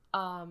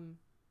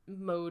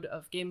mode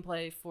of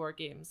gameplay for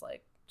games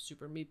like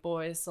Super Meat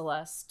Boy,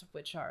 Celeste,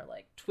 which are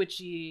like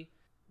twitchy,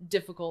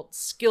 difficult,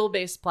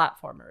 skill-based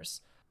platformers.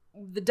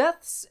 The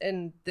deaths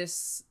in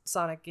this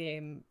Sonic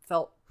game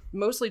felt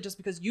mostly just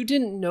because you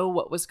didn't know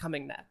what was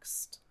coming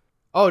next.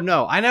 Oh,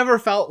 no. I never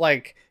felt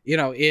like,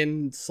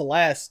 in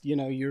Celeste,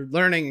 you're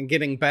learning and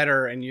getting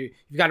better and you've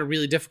got a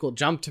really difficult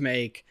jump to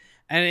make.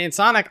 And in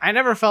Sonic, I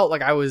never felt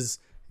like I was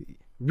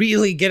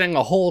really getting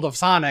a hold of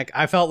Sonic.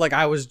 I felt like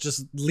I was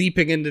just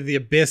leaping into the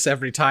abyss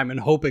every time and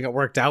hoping it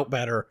worked out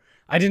better.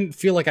 I didn't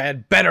feel like I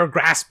had better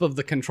grasp of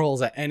the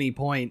controls at any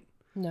point.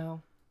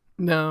 No.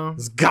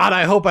 God,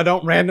 I hope I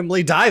don't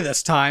randomly die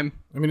this time.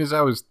 I mean, as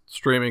I was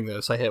streaming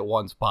this, I hit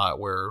one spot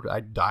where I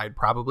died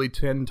probably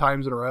 10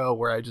 times in a row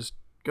where I just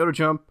go to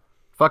jump,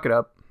 fuck it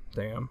up,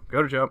 damn.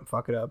 Go to jump,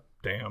 fuck it up,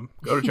 damn.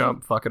 Go to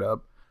jump, fuck it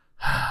up.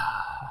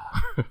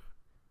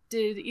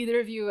 Did either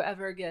of you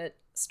ever get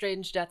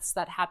strange deaths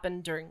that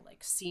happen during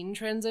like scene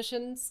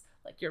transitions?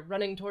 Like you're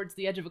running towards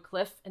the edge of a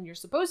cliff and you're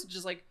supposed to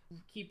just like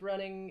keep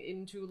running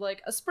into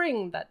like a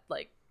spring that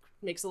like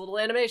makes a little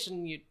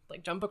animation. You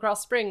like jump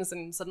across springs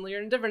and suddenly you're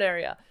in a different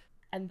area.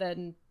 And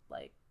then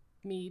like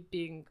me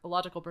being a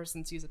logical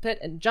person sees a pit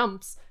and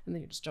jumps and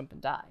then you just jump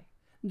and die.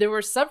 There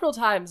were several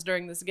times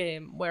during this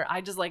game where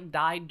I just like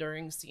died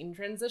during scene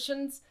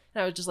transitions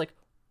and I was just like,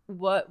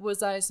 what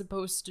was I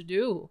supposed to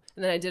do?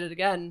 And then I did it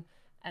again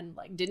and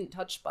like didn't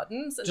touch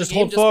buttons and just the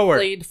game hold forward.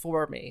 Played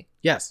for me.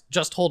 Yes,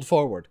 just hold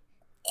forward.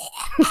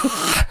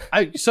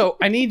 So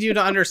I need you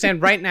to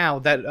understand right now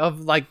that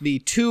of like the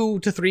 2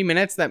 to 3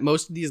 minutes that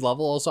most of these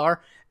levels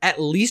are,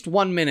 at least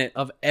 1 minute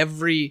of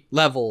every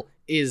level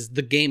is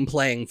the game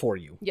playing for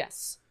you.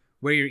 Yes.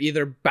 Where you're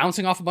either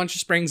bouncing off a bunch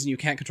of springs and you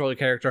can't control your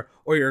character,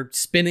 or you're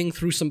spinning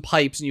through some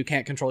pipes and you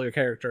can't control your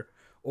character,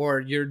 or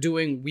you're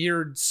doing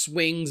weird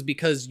swings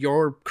because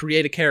your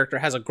created character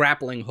has a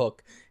grappling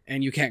hook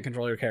and you can't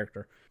control your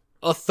character.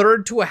 A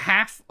third to a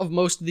half of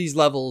most of these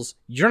levels,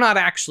 you're not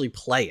actually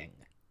playing.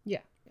 Yeah.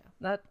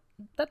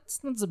 That's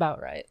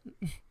about right.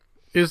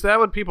 Is that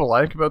what people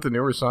like about the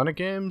newer Sonic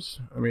games?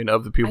 I mean,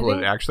 of the people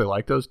that actually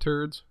like those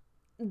turds?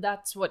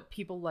 That's what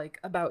people like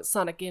about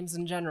Sonic games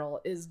in general,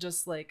 is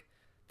just like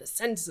the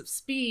sense of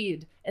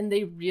speed, and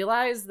they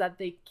realize that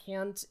they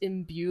can't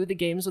imbue the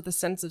games with a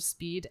sense of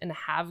speed and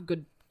have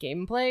good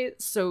gameplay,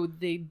 so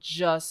they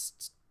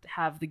just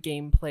have the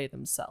gameplay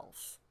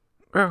themselves.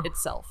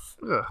 Itself.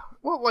 Ugh.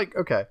 Well, like,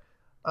 okay.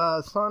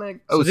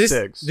 Sonic So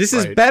 06. This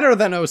is better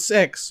than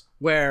 06,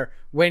 where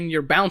when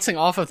you're bouncing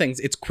off of things,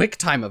 it's quick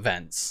time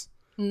events.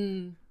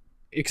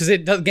 Because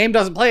the game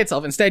doesn't play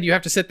itself. Instead, you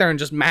have to sit there and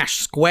just mash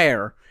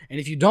square. And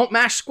if you don't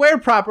mash square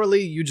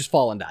properly, you just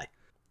fall and die.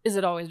 Is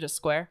it always just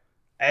square?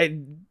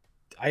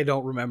 I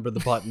don't remember the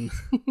button.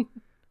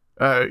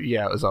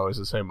 Yeah, it was always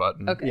the same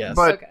button. Okay. Yes.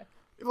 But, okay.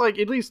 like,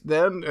 at least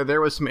then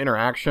there was some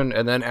interaction,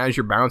 and then as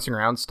you're bouncing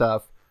around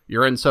stuff,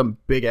 you're in some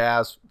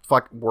big-ass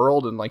fuck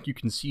world, and, like, you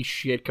can see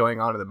shit going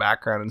on in the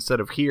background instead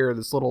of here,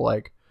 this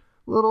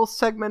little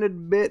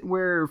segmented bit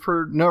where,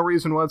 for no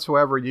reason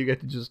whatsoever, you get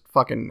to just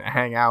fucking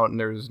hang out, and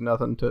there's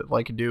nothing to,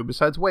 like, do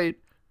besides wait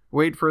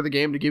for the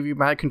game to give you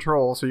back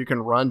control so you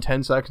can run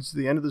 10 seconds to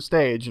the end of the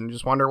stage and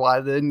just wonder why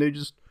didn't you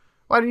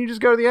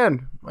just go to the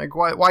end? Like,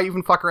 why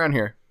even fuck around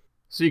here?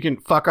 So you can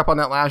fuck up on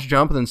that last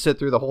jump and then sit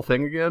through the whole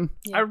thing again?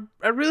 Yeah.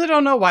 I really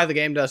don't know why the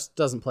game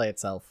doesn't play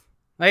itself.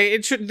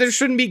 Like, there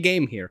shouldn't be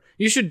game here.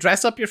 You should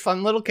dress up your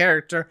fun little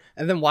character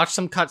and then watch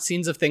some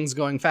cutscenes of things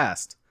going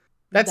fast.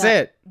 That's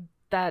it.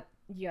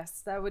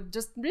 Yes, that would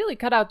just really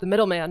cut out the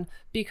middleman,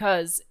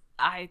 because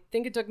I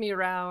think it took me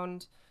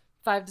around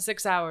 5 to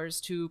 6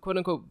 hours to quote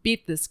unquote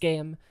beat this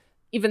game,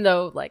 even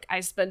though like I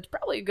spent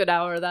probably a good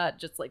hour of that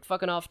just like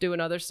fucking off doing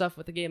other stuff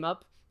with the game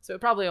up. So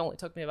it probably only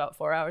took me about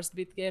 4 hours to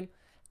beat the game.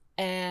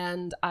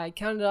 And I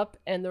counted up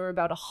and there were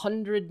about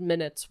 100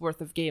 minutes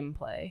worth of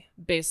gameplay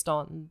based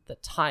on the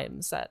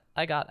times that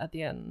I got at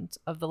the end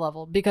of the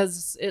level,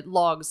 because it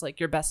logs like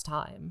your best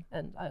time,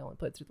 and I only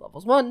played through the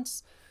levels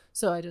once,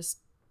 so I just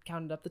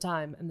counted up the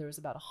time and there was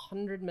about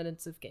 100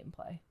 minutes of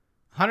gameplay.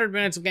 100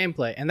 minutes of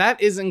gameplay, and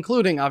that is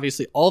including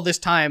obviously all this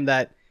time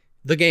that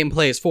the game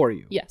plays for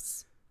you.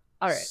 Yes.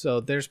 All right.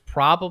 So there's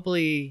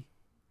probably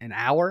an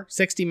hour,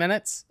 60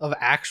 minutes of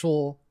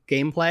actual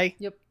gameplay.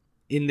 Yep.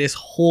 In this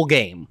whole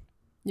game.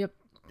 Yep.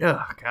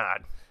 Oh,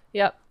 God.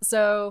 Yep.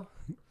 So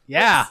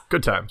Yeah.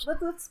 Good times.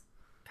 let's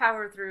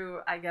power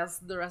through, I guess,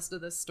 the rest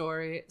of this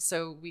story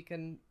so we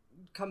can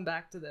come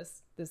back to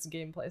this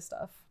gameplay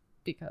stuff,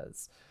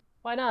 because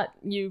why not?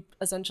 You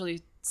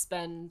essentially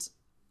spend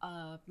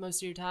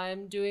most of your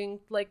time doing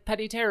like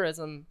petty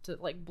terrorism to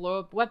like blow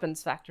up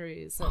weapons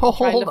factories and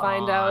trying to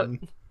find out.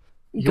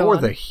 You're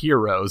the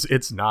heroes.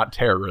 It's not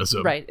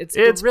terrorism. Right. It's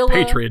guerrilla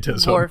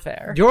patriotism.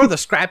 Warfare. You're the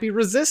scrappy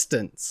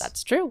resistance.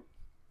 That's true.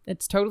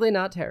 It's totally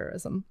not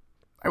terrorism.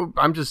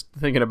 I'm just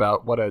thinking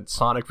about what a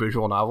Sonic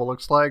visual novel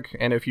looks like,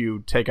 and if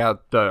you take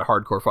out the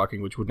hardcore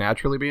fucking, which would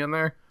naturally be in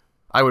there,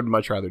 I would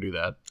much rather do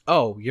that.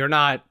 Oh, you're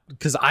not,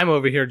 because I'm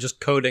over here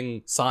just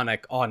coding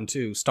Sonic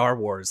onto Star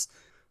Wars.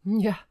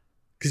 Yeah.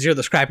 Because you're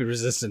the scrappy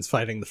resistance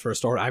fighting the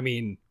First Order. I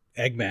mean,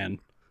 Eggman.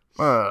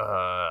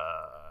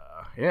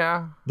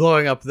 Yeah.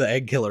 Blowing up the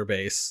Egg Killer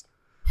base.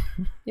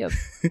 Yep.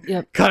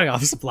 Yep. Cutting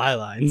off supply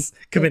lines.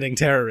 Committing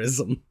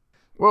terrorism.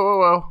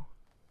 Whoa.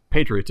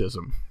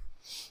 Patriotism.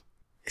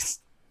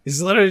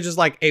 It's literally just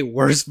like a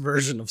worse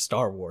version of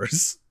Star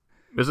Wars.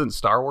 Isn't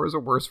Star Wars a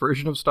worse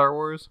version of Star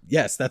Wars?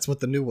 Yes, that's what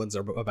the new ones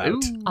are about.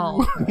 Ooh.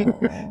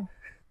 Oh.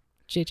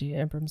 J.J.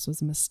 Abrams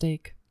was a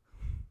mistake.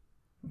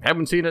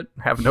 Haven't seen it.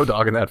 Have no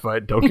dog in that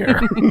fight. Don't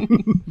care.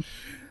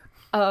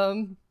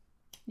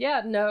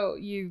 Yeah, no,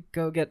 you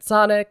go get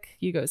Sonic,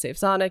 you go save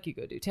Sonic, you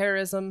go do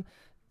terrorism.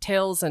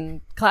 Tails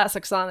and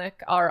classic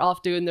Sonic are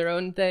off doing their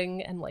own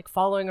thing and like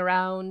following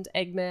around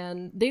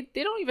Eggman. They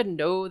don't even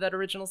know that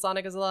original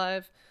Sonic is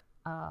alive.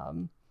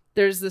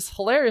 There's this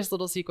hilarious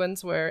little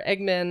sequence where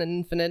Eggman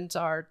and Infinite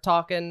are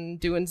talking,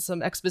 doing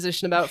some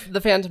exposition about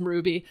the Phantom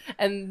Ruby,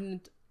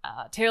 and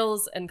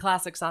Tails and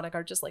classic Sonic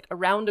are just like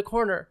around a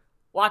corner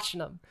watching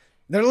them.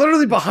 They're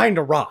literally behind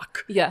a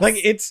rock. Yes. Like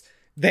it's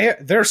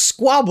they're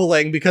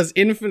squabbling because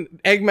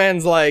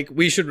Eggman's like,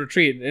 we should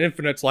retreat, and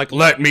Infinite's like,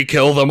 let me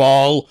kill them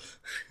all.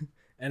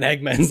 And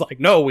Eggman's like,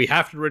 no, we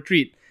have to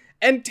retreat.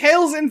 And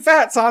Tails and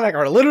Fat Sonic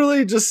are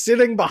literally just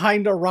sitting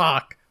behind a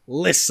rock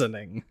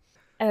listening.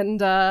 And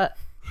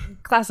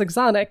classic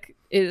Sonic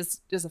is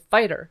a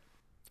fighter.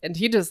 And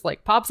he just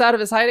like pops out of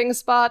his hiding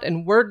spot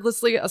and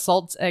wordlessly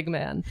assaults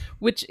Eggman,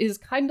 which is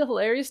kind of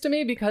hilarious to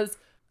me because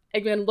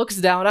Eggman looks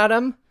down at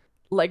him,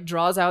 like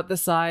draws out the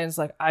sigh and is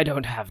like, I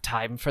don't have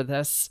time for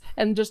this,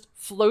 and just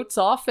floats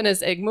off in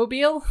his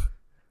Eggmobile.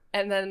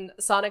 And then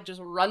Sonic just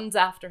runs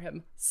after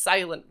him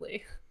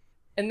silently.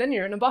 And then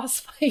you're in a boss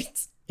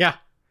fight. Yeah.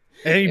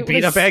 And he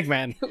beat up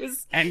Eggman. It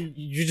was And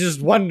you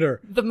just wonder,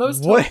 the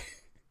most what?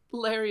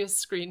 hilarious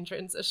screen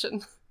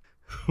transition.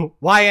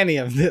 Why any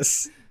of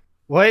this?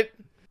 What?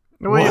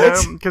 Well,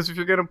 What? because if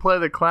you're going to play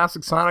the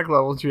classic Sonic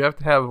levels, you have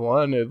to have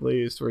one at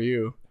least where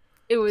you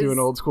It was do an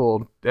old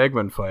school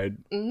Eggman fight.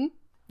 Mm-hmm.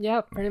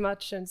 Yeah, pretty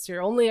much. And it's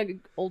your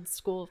only old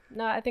school.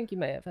 No, I think you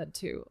may have had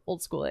 2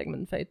 old school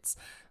Eggman fights.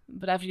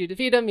 But after you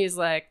defeat him, he's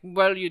like,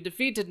 well, you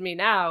defeated me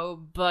now,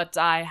 but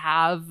I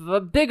have a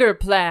bigger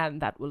plan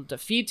that will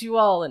defeat you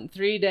all in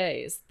 3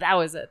 days. That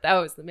was it. That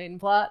was the main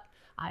plot.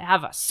 I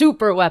have a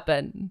super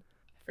weapon.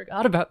 I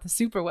forgot about the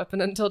super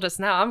weapon until just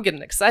now. I'm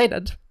getting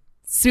excited.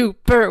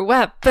 Super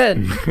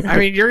weapon. I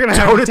mean, you're going to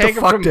have Tone to it the take it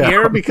fuck from down.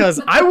 here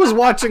because I was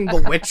watching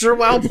The Witcher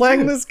while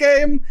playing this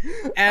game,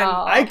 and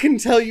Aw. I can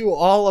tell you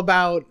all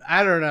about,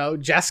 I don't know,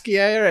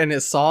 Jaskier and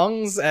his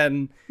songs,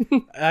 and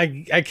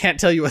I can't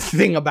tell you a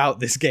thing about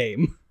this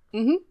game.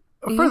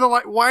 For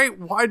the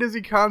why does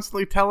he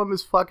constantly tell him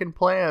his fucking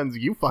plans?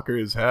 You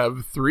fuckers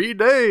have 3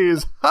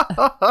 days.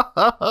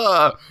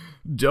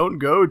 Don't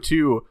go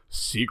to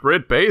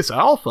Secret Base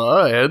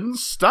Alpha and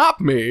stop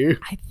me.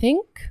 I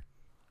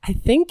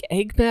think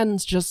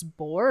Eggman's just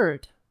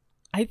bored.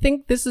 I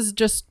think this is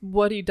just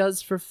what he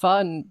does for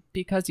fun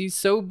because he's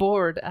so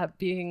bored at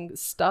being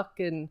stuck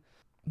in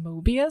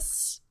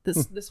Mobius,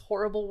 this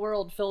horrible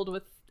world filled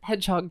with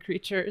hedgehog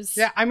creatures.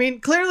 Yeah, I mean,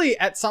 clearly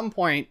at some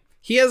point,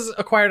 he has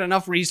acquired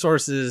enough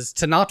resources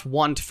to not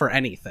want for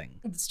anything,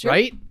 It's true.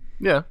 right?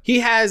 Yeah. He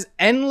has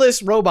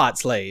endless robot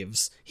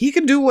slaves. He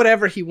can do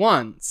whatever he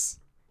wants.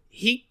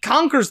 He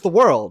conquers the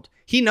world.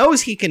 He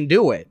knows he can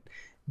do it.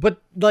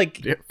 But,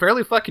 like, Yeah,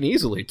 fairly fucking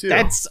easily too.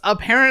 that's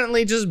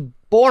apparently just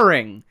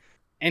boring.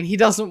 And he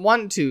doesn't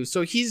want to.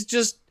 So he's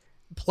just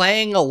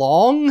playing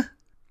along,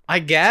 I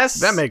guess.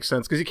 That makes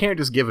sense because you can't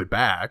just give it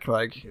back.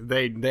 Like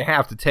they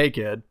have to take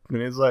it,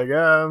 and it's like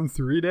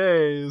 3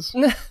 days.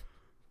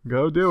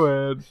 Go do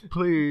it,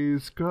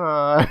 please,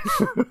 God.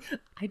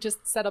 I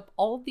just set up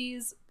all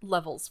these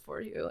levels for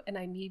you, and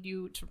I need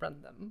you to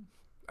run them.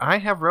 I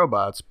have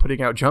robots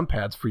putting out jump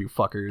pads for you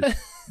fuckers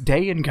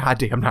day and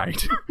goddamn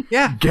night.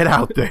 Yeah. Get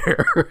out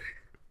there.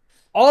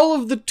 All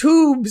of the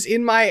tubes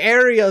in my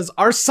areas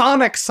are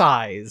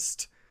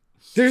Sonic-sized.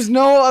 There's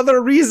no other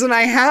reason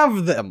I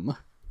have them.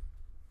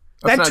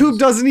 That's That not tube just-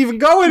 doesn't even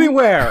go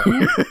anywhere.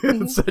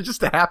 It's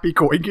just a happy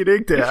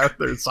coincidence to have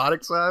their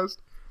Sonic sized.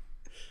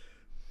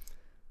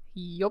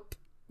 Yup.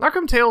 How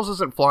come Tails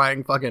isn't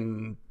flying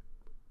fucking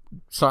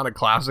Sonic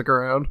Classic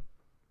around?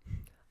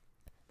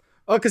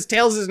 Oh, because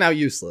Tails is now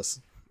useless.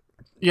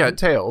 Yeah,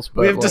 Tails.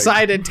 But We have like,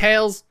 decided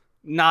Tails,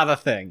 not a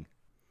thing.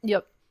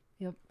 Yep.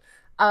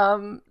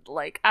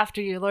 Like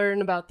after you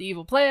learn about the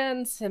evil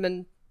plans, him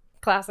and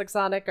classic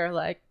Sonic are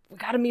like, we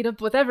gotta meet up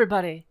with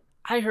everybody.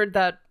 I heard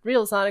that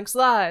real Sonic's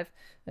live.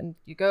 And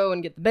you go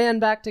and get the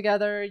band back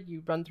together.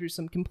 You run through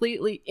some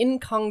completely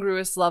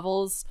incongruous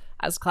levels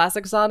as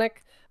classic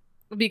Sonic.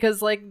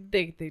 Because, like,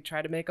 they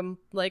try to make them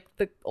like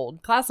the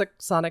old classic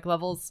Sonic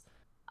levels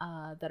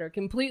that are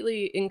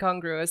completely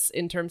incongruous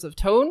in terms of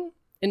tone,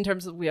 in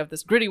terms of we have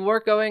this gritty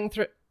war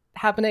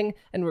happening,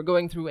 and we're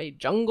going through a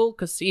jungle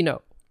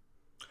casino.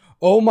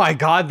 Oh my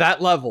god, that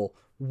level.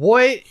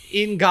 What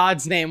in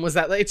God's name was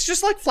that? It's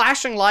just like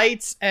flashing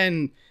lights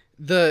and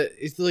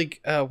it's like,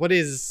 what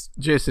is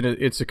Jason,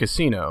 it's a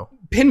casino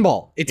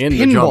pinball? It's in pinball.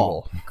 the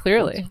jungle.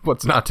 Clearly.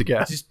 What's not to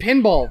guess? Just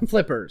pinball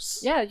flippers.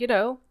 Yeah, you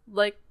know,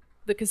 like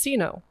the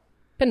casino.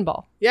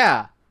 Pinball,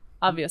 Yeah,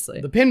 obviously.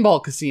 the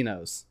pinball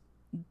casinos.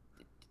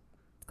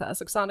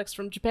 Classic Sonics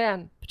from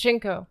Japan.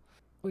 Pachinko.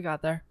 We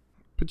got there.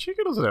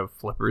 Pachinko doesn't have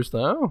flippers,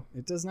 though.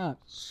 It does not.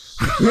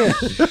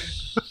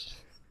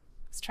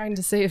 It's trying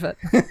to save it.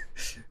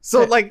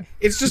 So, like,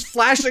 it's just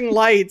flashing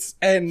lights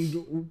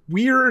and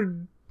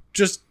weird,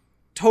 just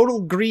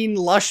total green,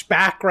 lush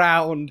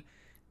background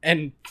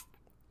and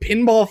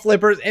pinball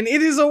flippers. And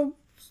it is a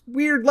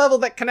weird level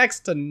that connects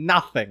to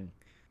nothing.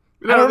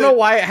 I don't know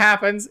why it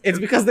happens. It's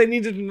because they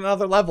needed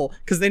another level.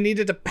 Because they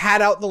needed to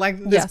pad out the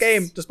length of this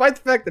game, despite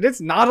the fact that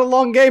it's not a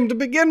long game to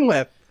begin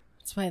with.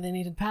 That's why they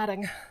needed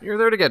padding. You're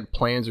there to get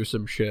plans or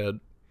some shit.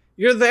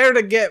 You're there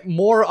to get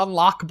more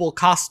unlockable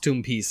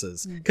costume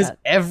pieces. Because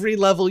every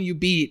level you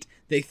beat,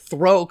 they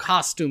throw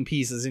costume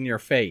pieces in your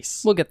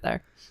face. We'll get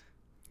there.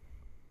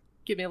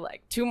 Give me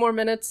like 2 more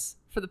minutes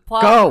for the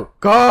plot.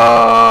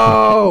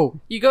 Go!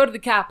 You go to the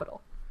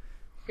Capitol.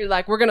 You're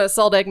like, we're going to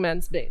assault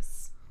Eggman's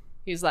base.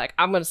 He's like,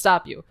 I'm going to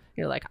stop you.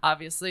 You're like,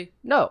 obviously,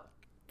 no.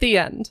 The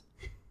end.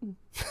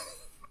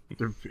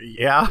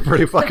 Yeah,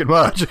 pretty fucking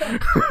much.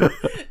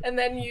 And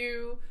then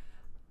you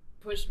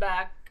push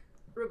back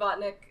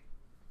Robotnik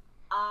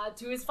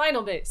to his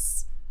final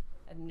base.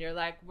 And you're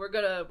like, we're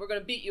gonna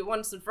beat you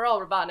once and for all,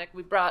 Robotnik.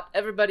 We brought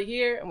everybody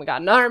here, and we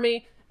got an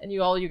army, and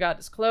all you got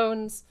is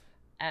clones.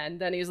 And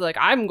then he's like,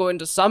 I'm going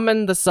to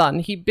summon the sun.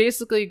 He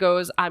basically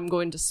goes, I'm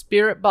going to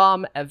spirit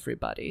bomb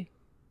everybody.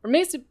 Or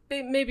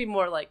maybe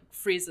more like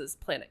Frieza's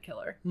Planet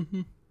Killer.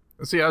 Mm-hmm.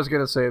 See, I was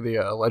going to say the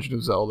Legend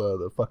of Zelda,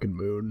 the fucking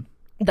moon.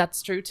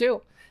 That's true,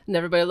 too. And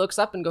everybody looks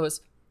up and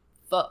goes,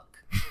 fuck.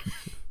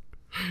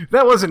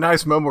 That was a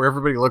nice moment where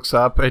everybody looks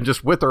up and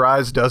just with their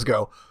eyes does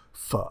go,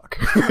 fuck.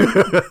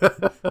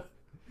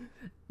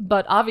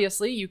 But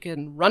obviously, you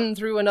can run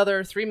through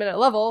another 3-minute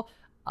level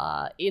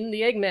in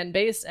the Eggman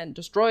base and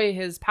destroy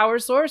his power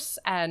source,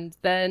 and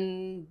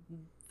then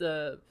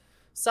the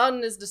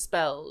sun is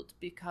dispelled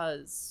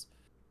because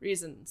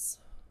reasons.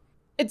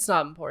 It's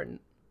not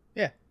important.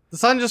 Yeah. The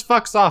sun just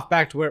fucks off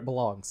back to where it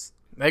belongs.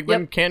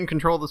 Eggman can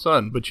control the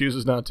sun, but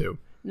chooses not to.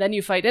 And then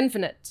you fight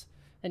Infinite,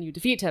 and you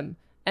defeat him,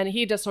 and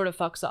he just sort of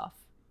fucks off.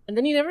 And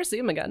then you never see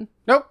him again.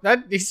 Nope,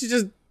 he's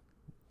just...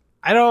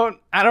 I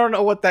don't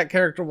know what that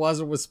character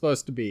was or was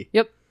supposed to be.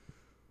 Yep.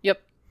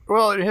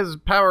 Well, his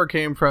power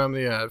came from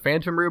the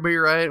Phantom Ruby,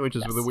 right? Which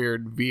is the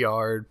weird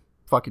VR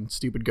fucking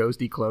stupid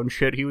ghosty clone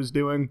shit he was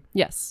doing.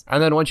 Yes.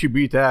 And then once you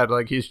beat that,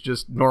 like, he's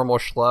just normal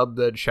schlub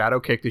that Shadow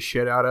kicked the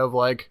shit out of,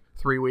 like,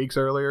 3 weeks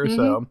earlier,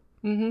 so...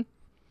 Mm-hmm.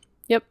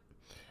 Yep.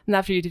 And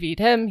after you defeat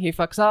him, he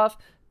fucks off.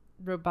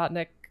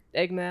 Robotnik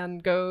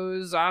Eggman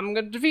goes, I'm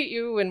gonna defeat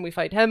you, and we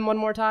fight him one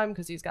more time,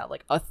 because he's got,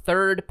 like, a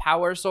third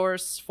power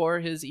source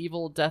for his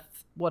evil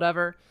death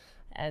whatever.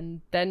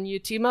 And then you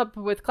team up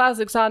with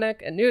Classic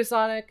Sonic and New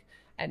Sonic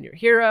and your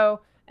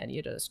hero, and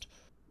you just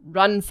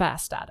run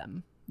fast at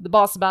him. The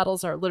boss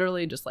battles are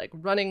literally just like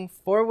running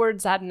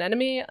forwards at an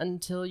enemy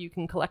until you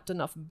can collect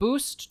enough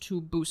boost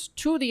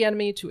to the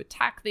enemy to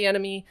attack the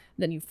enemy.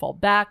 Then you fall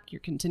back, you're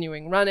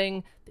continuing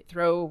running, they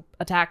throw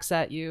attacks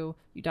at you,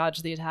 you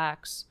dodge the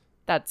attacks.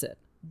 That's it.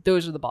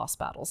 Those are the boss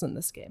battles in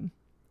this game.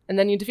 And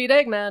then you defeat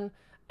Eggman,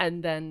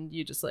 and then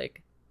you just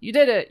like, you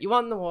did it, you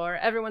won the war,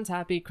 everyone's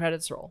happy,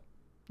 credits roll.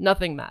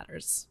 Nothing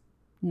matters.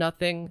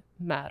 Nothing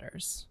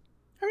matters.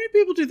 How many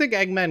people do you think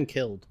Eggman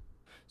killed?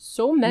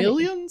 So many.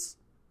 Millions?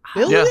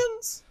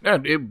 Billions? Yeah,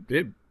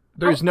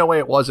 there's no way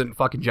it wasn't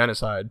fucking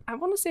genocide. I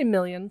want to say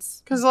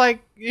millions. Because,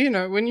 like, you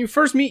know, when you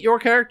first meet your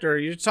character,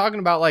 you're talking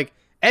about, like,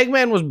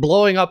 Eggman was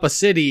blowing up a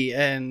city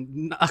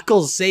and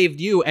Knuckles saved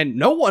you and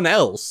no one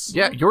else.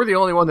 Yeah, you're the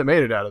only one that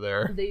made it out of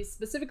there. They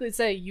specifically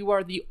say you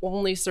are the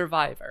only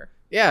survivor.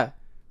 Yeah.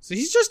 So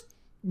he's just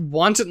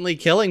wantonly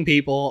killing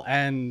people,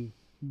 and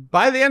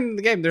by the end of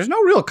the game, there's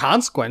no real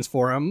consequence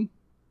for him.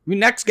 I mean,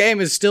 next game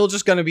is still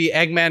just going to be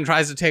Eggman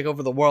tries to take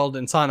over the world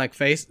and Sonic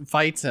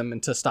fights him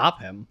and to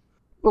stop him.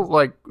 Well,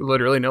 like,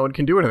 literally no one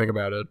can do anything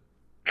about it.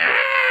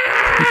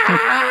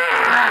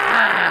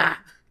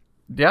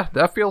 Yeah,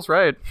 that feels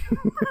right.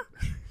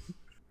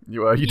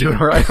 You doing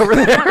all right over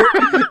there?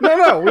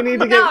 No, we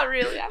need to get... Not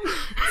really. I'm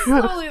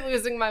slowly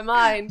losing my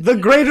mind. The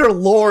greater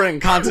lore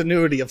and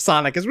continuity of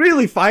Sonic is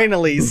really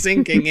finally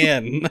sinking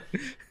in.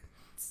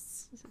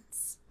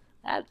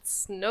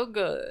 That's no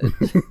good.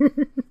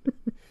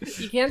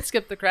 You can't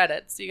skip the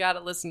credits. You gotta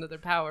listen to their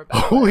power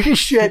back. Holy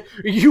shit,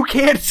 you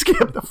can't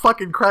skip the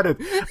fucking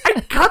credits.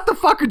 I cut the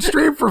fucking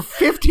stream for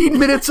 15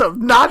 minutes of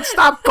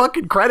nonstop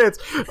fucking credits.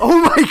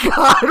 Oh my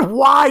god,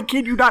 why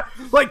can you not?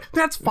 Like,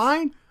 that's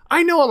fine.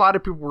 I know a lot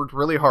of people worked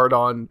really hard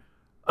on,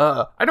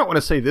 I don't want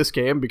to say this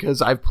game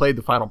because I've played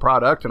the final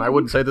product and I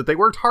wouldn't say that they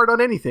worked hard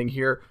on anything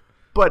here.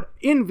 But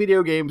in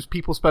video games,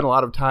 people spend a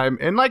lot of time,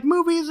 and like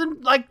movies,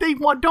 and like they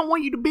don't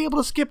want you to be able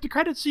to skip the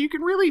credits so you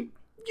can really,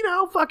 you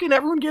know, fucking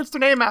everyone gets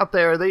their name out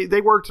there. They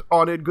worked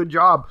on it. Good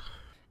job.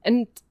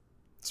 And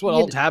that's what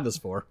Alt Tab is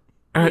for.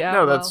 Yeah,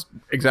 no, that's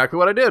exactly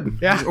what I did.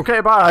 Yeah. Okay,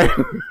 bye.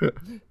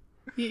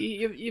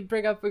 you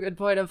bring up a good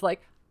point of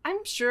like,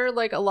 I'm sure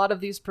like a lot of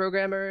these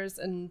programmers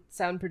and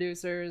sound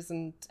producers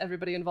and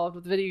everybody involved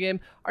with the video game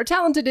are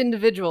talented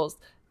individuals.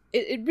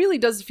 It really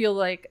does feel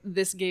like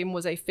this game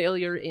was a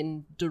failure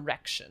in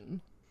direction,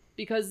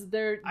 because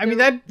they're... I mean,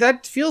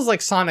 that feels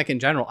like Sonic in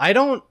general. I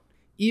don't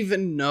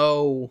even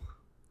know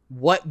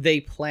what they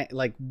plan,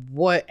 like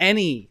what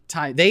any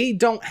time. They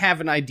don't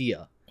have an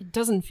idea It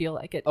doesn't feel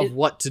like it. of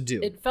what to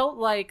do. It felt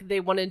like they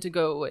wanted to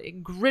go a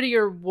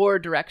grittier war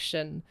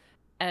direction.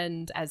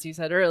 And as you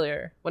said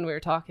earlier, when we were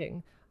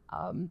talking,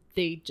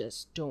 they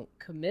just don't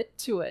commit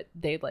to it.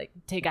 They like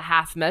take a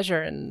half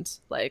measure, and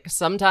like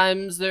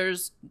sometimes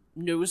there's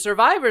no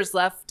survivors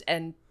left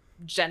and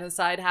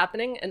genocide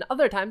happening, and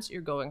other times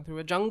you're going through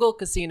a jungle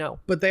casino.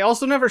 But they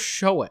also never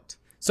show it.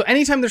 So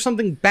anytime there's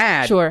something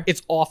bad, Sure.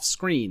 it's off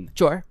screen.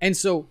 Sure. And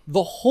so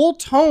the whole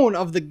tone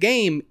of the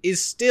game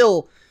is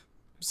still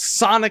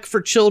Sonic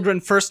for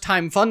children, first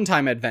time, fun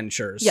time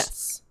adventures.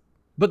 Yes.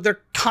 But they're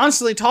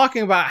constantly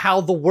talking about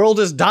how the world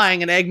is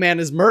dying and Eggman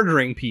is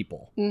murdering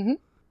people. Mm-hmm.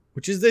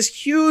 Which is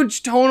this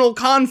huge tonal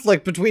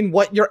conflict between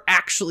what you're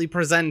actually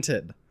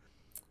presented.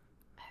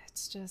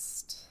 It's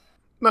just...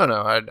 No,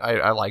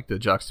 I like the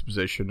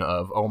juxtaposition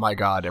of, oh my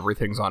god,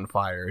 everything's on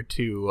fire,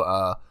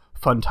 to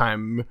fun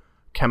time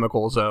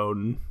chemical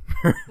zone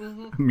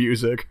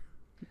music.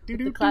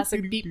 the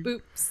classic beep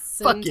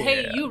boops. Fuck And yeah.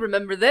 hey, you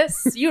remember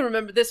this? You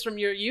remember this from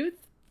your youth?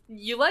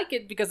 You like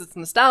it because it's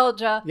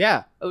nostalgia.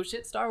 Yeah. Oh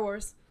shit, Star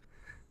Wars.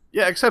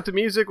 Yeah, except the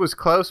music was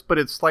close, but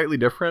it's slightly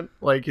different.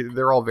 Like,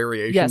 they're all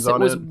variations Yes,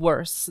 on it was it.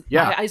 worse.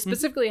 Yeah. I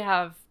specifically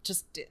have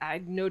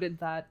I noted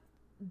that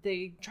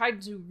they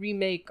tried to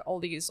remake all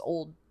these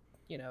old,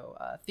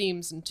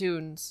 themes and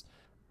tunes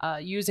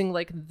using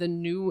like the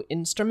new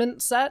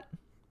instrument set,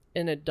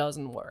 and it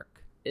doesn't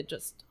work. It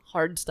just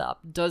hard stop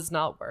does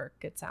not work.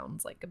 It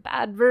sounds like a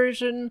bad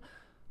version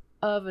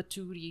of a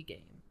 2D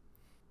game.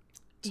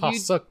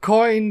 Toss a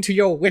coin to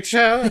your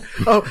Witcher.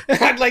 Oh,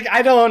 like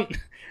I don't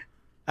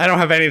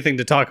have anything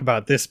to talk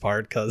about this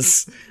part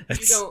because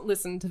You don't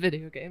listen to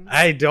video games.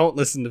 I don't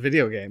listen to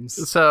video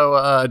games.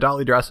 So,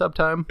 Dolly dress up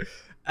time?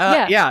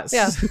 Yeah.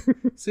 yeah.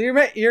 So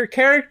your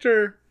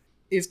character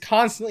is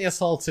constantly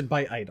assaulted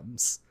by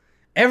items.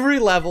 Every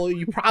level,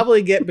 you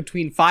probably get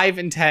between 5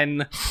 and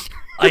 10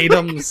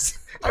 items.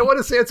 I want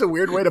to say it's a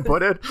weird way to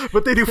put it,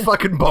 but they do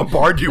fucking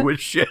bombard you with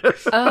shit.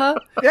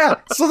 Yeah.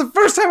 So the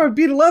first time I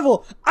beat a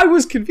level, I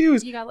was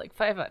confused. You got like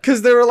 5 items.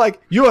 Because they were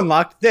like, you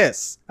unlocked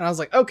this. And I was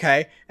like,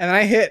 okay. And then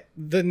I hit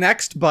the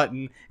next button,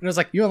 and it was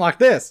like, you unlocked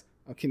this.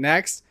 Okay,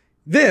 next.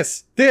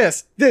 This.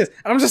 And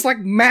I'm just like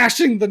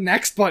mashing the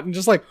next button,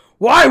 just like,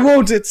 why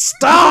won't it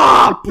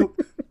stop?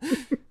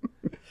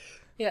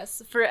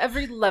 Yes, for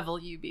every level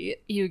you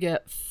beat, you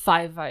get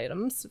 5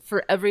 items.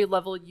 For every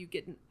level you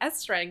get an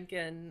S rank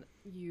in,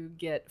 you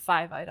get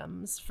 5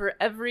 items. For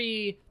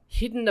every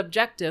hidden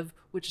objective,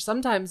 which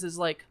sometimes is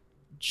like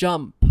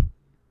jump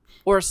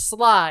or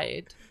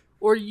slide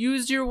or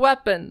use your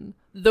weapon,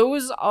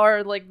 those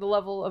are like the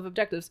level of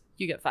objectives,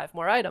 you get 5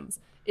 more items.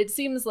 It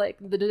seems like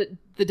the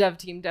dev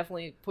team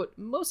definitely put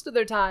most of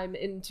their time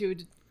into,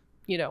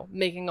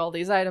 making all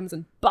these items,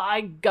 and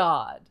by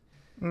God,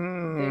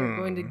 they're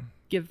going to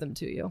give them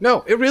to you.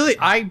 No,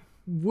 I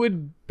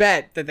would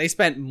bet that they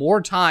spent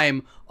more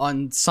time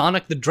on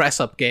Sonic the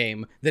Dress-Up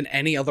game than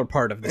any other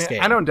part of this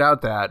game. I don't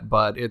doubt that,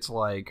 but it's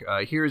like,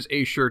 here's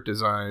a shirt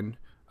design.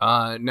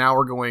 Now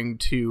we're going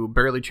to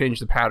barely change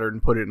the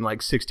pattern, put it in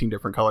like 16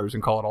 different colors,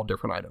 and call it all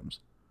different items.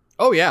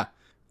 Oh, yeah.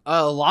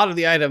 A lot of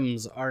the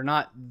items are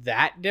not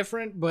that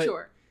different, but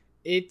Sure.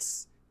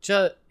 it's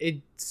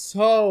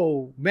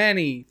so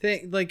many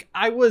things. Like,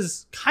 I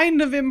was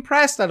kind of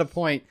impressed at a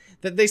point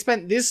that they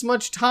spent this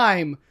much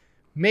time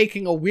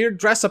making a weird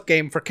dress-up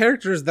game for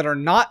characters that are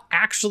not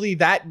actually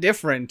that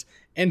different,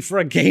 and for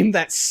a game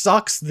that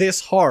sucks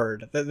this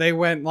hard, that they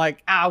went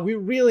like, we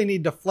really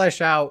need to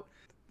flesh out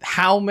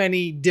how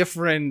many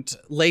different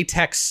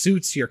latex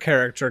suits your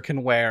character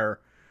can wear.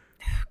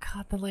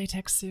 God, the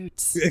latex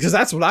suits. Because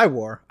that's what I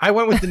wore. I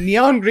went with the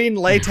neon green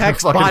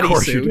latex Fucking of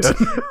course you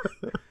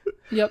bodysuit. did.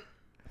 Yep.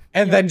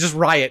 And then just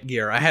riot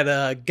gear. I had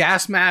a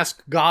gas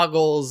mask,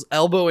 goggles,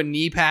 elbow and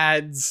knee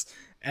pads,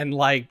 and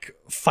like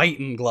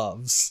fighting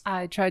gloves.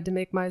 I tried to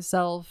make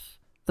myself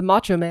the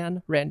Macho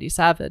Man, Randy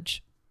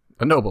Savage.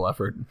 A noble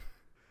effort.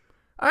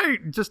 I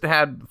just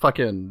had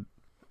fucking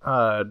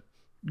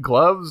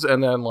gloves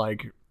and then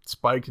like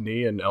spiked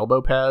knee and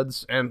elbow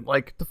pads, and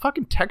like the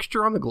fucking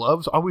texture on the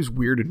gloves always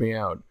weirded me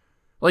out.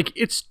 Like,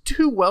 it's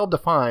too well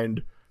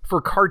defined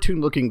for cartoon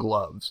looking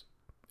gloves.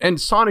 And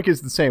Sonic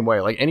is the same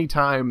way. Like,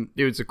 anytime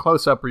it's a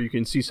close up where you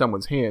can see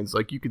someone's hands,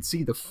 like you could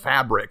see the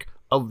fabric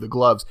of the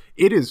gloves.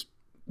 It's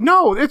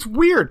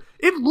weird.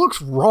 It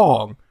looks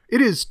wrong.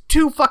 It is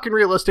too fucking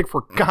realistic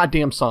for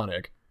goddamn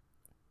Sonic.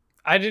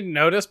 I didn't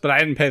notice, but I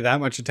didn't pay that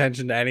much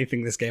attention to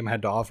anything this game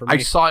had to offer me. I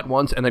saw it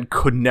once and then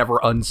could never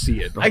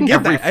unsee it. I get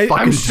every that. I'm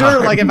fucking sure,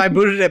 time. like, if I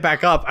booted it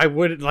back up, I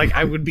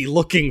would be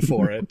looking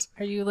for it.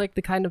 Are you like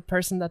the kind of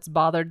person that's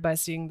bothered by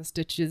seeing the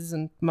stitches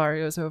in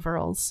Mario's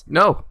overalls?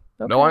 No,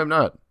 Okay. I'm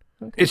not.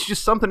 Okay. It's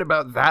just something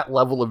about that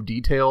level of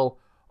detail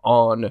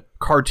on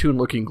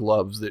cartoon-looking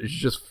gloves that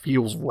just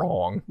feels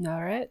wrong.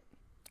 All right.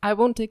 I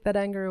won't take that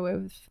anger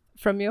away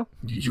from you.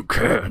 You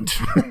can't.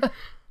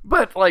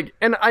 But, like,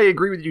 and I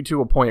agree with you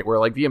to a point where,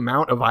 like, the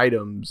amount of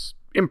items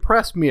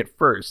impressed me at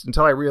first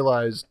until I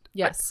realized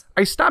Yes.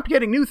 I stopped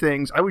getting new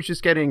things. I was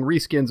just getting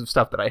reskins of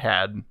stuff that I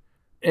had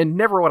and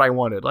never what I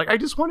wanted. Like, I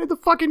just wanted the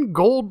fucking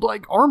gold,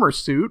 like, armor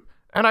suit,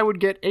 and I would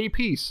get a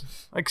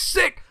piece. Like,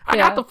 sick! I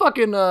got the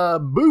fucking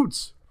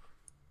boots!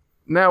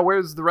 Now,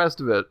 where's the rest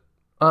of it?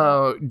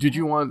 Did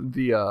you want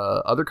the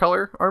other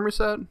color armor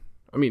set?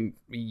 I mean,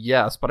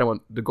 yes, but I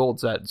want the gold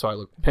set, so I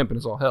look pimpin'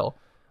 as all hell.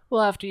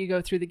 Well, after you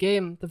go through the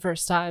game the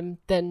first time,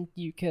 then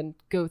you can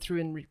go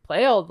through and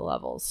replay all the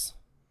levels.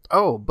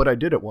 Oh, but I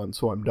did it once,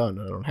 so I'm done.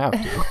 I don't have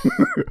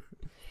to.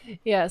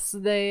 Yes,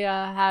 they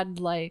had,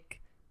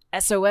 like,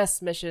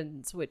 SOS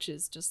missions, which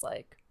is just,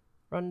 like,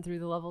 run through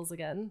the levels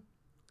again.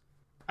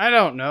 I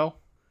don't know.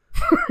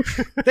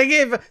 They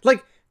gave,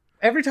 like,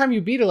 every time you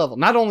beat a level,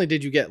 not only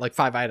did you get, like,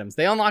 5 items,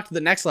 they unlocked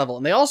the next level,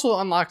 and they also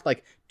unlocked,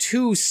 like,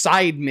 2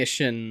 side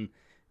mission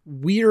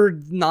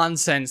weird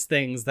nonsense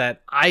things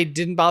that I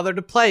didn't bother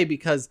to play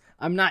because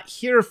I'm not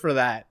here for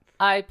that.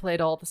 I played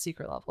all the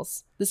secret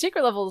levels. The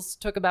secret levels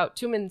took about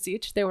 2 minutes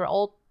each. They were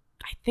all,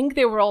 I think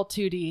they were all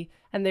 2D,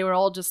 and they were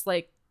all just,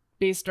 like,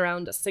 based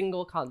around a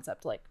single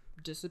concept, like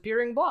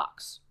disappearing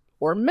blocks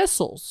or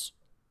missiles.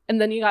 And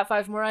then you got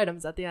 5 more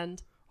items at the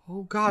end.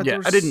 Oh god, Yeah,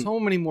 there were so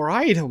many more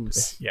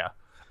items. Yeah.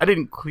 I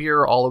didn't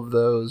clear all of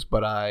those,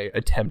 but I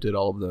attempted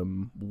all of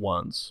them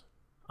once.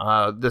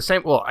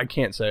 I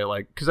can't say,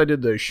 like, because I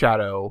did the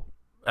Shadow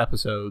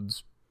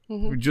episodes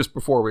just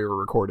before we were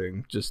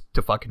recording, just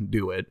to fucking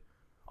do it.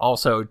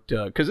 Also,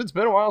 because it's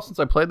been a while since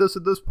I played this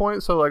at this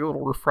point, so, like, a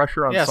little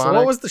refresher on Sonic. So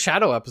what was the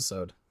Shadow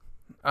episode?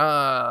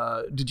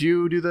 Did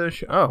you do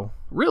the... Oh,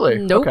 really?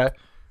 Nope. Okay.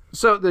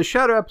 So, the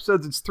Shadow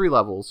episodes, it's 3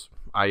 levels,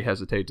 I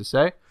hesitate to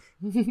say.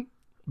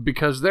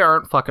 Because they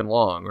aren't fucking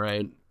long,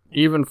 right?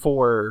 Even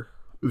for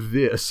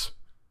this.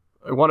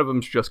 One of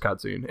them's just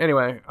cutscene.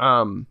 Anyway,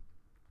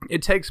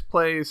 it takes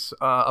place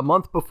a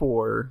month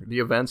before the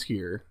events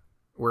here,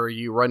 where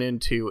you run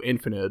into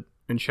Infinite,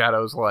 and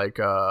Shadow's like,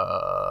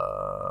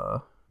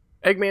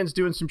 Eggman's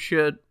doing some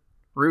shit.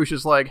 Rouge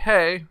is like,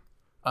 hey,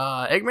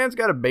 Eggman's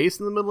got a base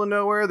in the middle of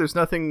nowhere. There's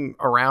nothing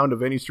around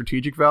of any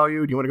strategic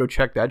value. Do you want to go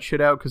check that shit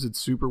out? Because it's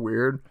super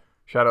weird.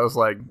 Shadow's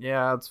like,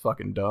 yeah, it's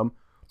fucking dumb.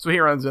 So he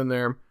runs in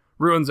there,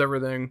 ruins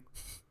everything.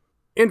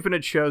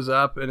 Infinite shows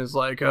up and is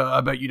like, I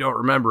bet you don't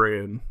remember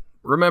Ian.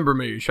 Remember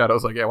me.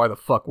 Shadow's like, yeah, why the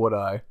fuck would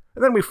I?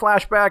 And then we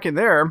flash back in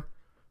there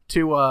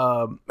to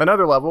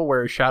another level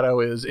where Shadow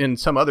is in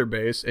some other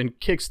base and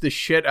kicks the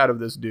shit out of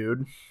this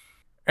dude.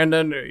 And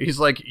then he's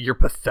like, you're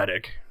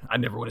pathetic. I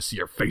never want to see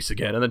your face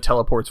again. And then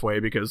teleports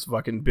away because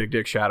fucking Big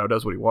Dick Shadow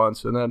does what he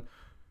wants. And then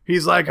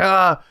he's like,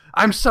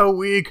 I'm so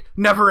weak.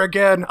 Never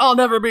again. I'll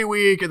never be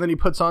weak. And then he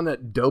puts on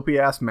that dopey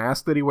ass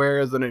mask that he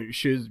wears. Then he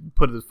should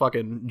put his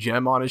fucking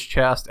gem on his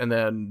chest. And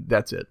then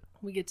that's it.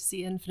 We get to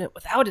see Infinite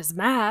without his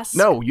mask.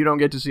 No, you don't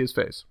get to see his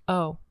face.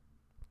 Oh,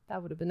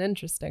 that would have been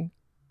interesting.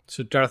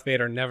 So Darth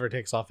Vader never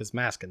takes off his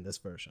mask in this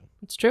version.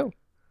 It's true.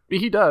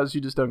 He does. You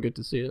just don't get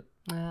to see it.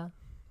 Yeah.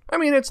 I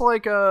mean, it's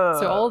like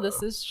So all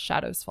this is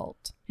Shadow's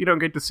fault. You don't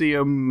get to see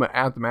him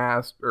at the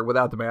mask or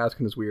without the mask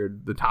and his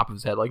weird the top of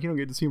his head. Like, you don't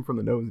get to see him from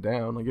the nose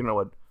down. Like, you don't know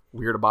what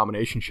weird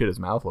abomination shit his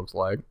mouth looks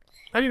like.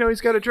 How do you know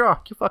he's got a jaw?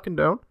 You fucking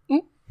don't.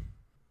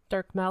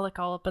 Dark Malik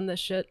all up in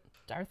this shit.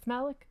 Darth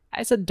Malik?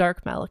 I said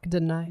Dark Malik,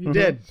 didn't I? You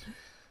did.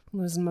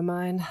 Losing my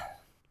mind.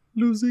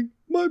 Losing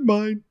my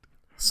mind.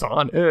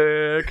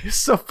 Sonic is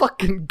so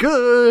fucking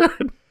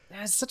good.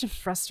 It's such a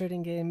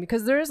frustrating game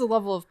because there is a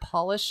level of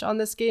polish on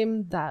this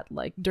game that,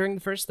 like, during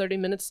the first 30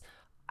 minutes,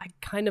 I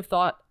kind of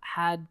thought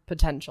had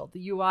potential.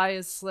 The UI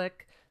is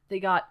slick. They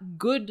got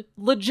good,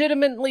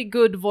 legitimately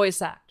good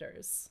voice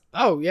actors.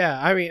 Oh,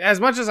 yeah. I mean, as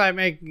much as I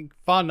make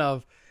fun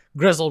of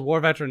grizzled war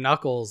veteran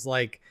Knuckles,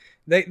 like,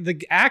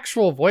 the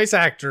actual voice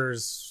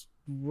actors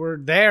were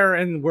there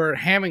and were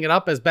hamming it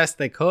up as best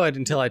they could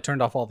until I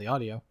turned off all the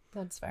audio.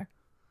 That's fair.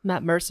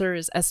 Matt Mercer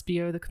is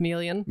Espio the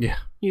Chameleon. Yeah.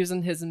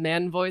 Using his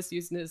man voice,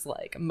 using his,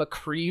 like,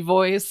 McCree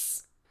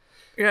voice.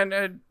 Yeah,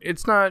 and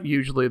it's not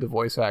usually the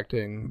voice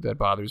acting that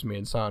bothers me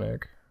in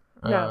Sonic.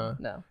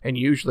 No. And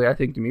usually I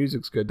think the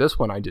music's good. This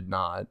one I did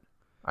not.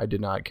 I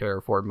did not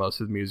care for most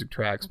of the music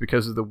tracks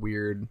because of the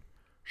weird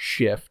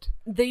shift.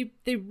 They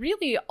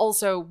really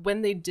also,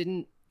 when they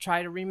didn't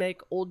try to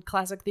remake old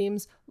classic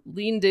themes,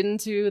 leaned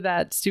into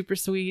that super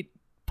sweet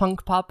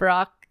punk pop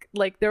rock.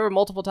 Like, there were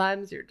multiple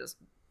times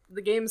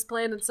the game's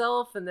playing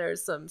itself and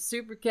there's some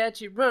super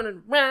catchy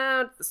running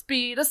around at the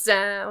speed of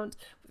sound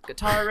with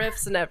guitar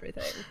riffs and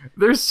everything.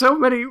 There's so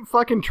many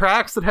fucking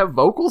tracks that have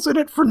vocals in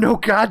it for no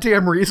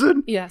goddamn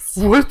reason. Yes.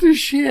 What the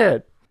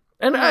shit?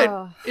 And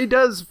it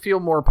does feel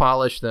more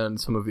polished than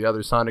some of the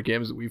other Sonic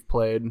games that we've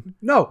played.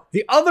 No,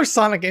 the other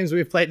Sonic games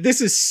we've played,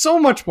 this is so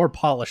much more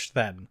polished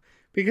then.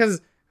 Because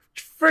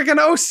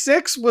friggin'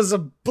 06 was a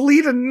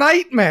bleeding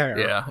nightmare.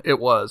 Yeah, it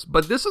was.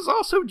 But this is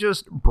also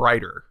just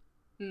brighter.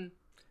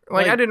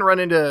 Like, I didn't run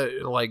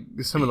into, like,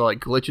 some of the, like,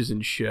 glitches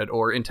and shit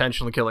or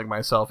intentionally killing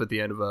myself at the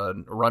end of a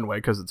runway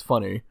because it's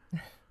funny.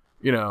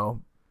 You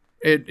know,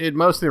 it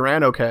mostly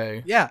ran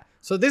okay. Yeah,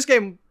 so this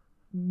game,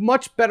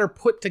 much better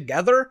put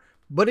together,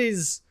 but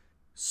is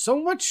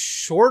so much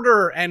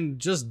shorter and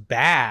just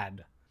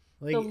bad.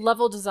 Like, The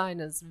level design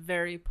is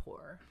very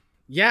poor.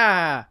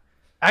 yeah,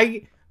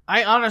 I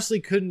honestly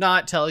could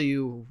not tell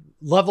you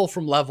level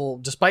from level,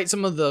 despite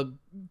some of the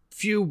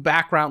few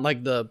background,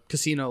 like the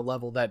casino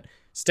level that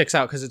sticks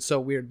out because it's so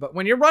weird. But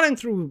when you're running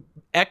through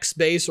X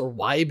base or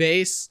Y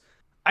base,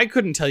 I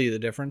couldn't tell you the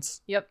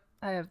difference. Yep,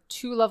 I have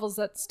 2 levels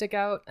that stick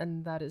out,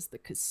 and that is the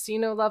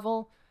casino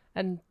level,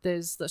 and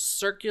there's the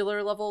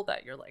circular level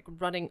that you're like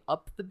running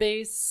up the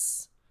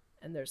base,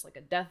 and there's like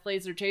a death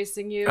laser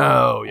chasing you.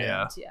 Oh,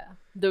 yeah. And, yeah.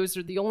 Those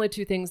are the only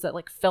 2 things that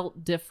like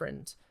felt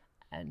different,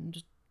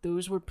 and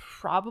those were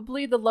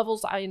probably the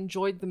levels I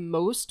enjoyed the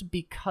most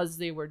because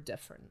they were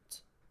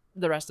different.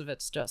 The rest of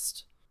it's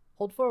just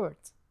hold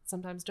forwards,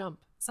 sometimes jump,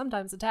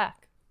 sometimes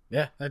attack.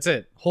 Yeah, that's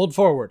it. Hold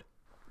forward.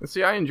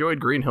 See, I enjoyed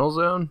Green Hill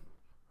Zone.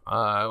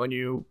 When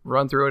you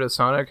run through it as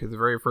Sonic, the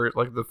very first,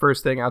 like the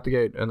first thing out the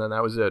gate, and then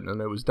that was it, and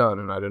it was done,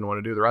 and I didn't want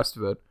to do the rest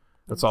of it.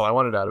 That's all I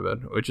wanted out of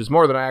it, which is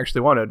more than I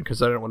actually wanted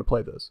because I didn't want to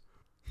play this.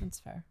 That's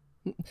fair.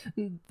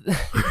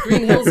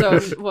 Green Hill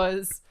Zone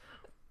was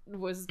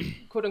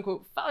quote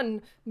unquote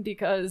fun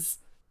because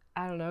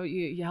I don't know,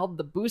 you held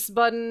the boost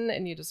button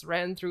and you just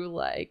ran through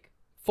like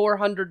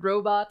 400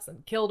 robots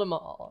and killed them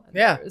all. And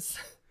Yeah. there was-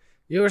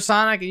 You were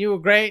Sonic and you were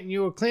great and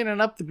you were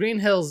cleaning up the Green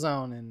Hill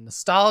Zone and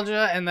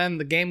nostalgia, and then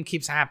the game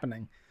keeps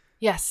happening.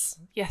 Yes,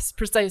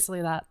 precisely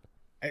that.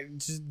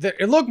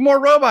 It looked more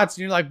robots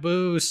and you're like,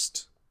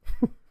 boost.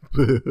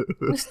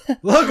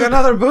 Look,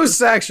 another boost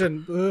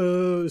section.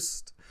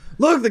 Boost.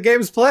 Look, the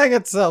game's playing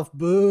itself.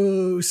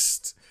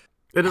 Boost.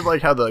 It is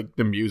like how the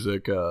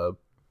music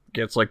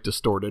gets like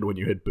distorted when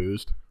you hit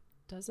boost.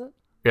 Does it?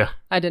 Yeah.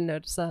 I didn't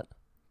notice that,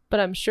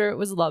 but I'm sure it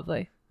was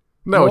lovely.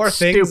 No, More it's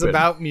things stupid.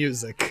 about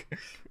music.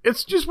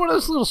 It's just one of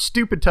those little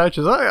stupid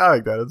touches. I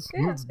like that.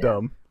 It's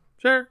dumb.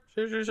 Sure.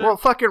 Well,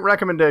 fucking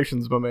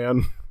recommendations, my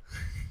man.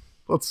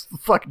 Let's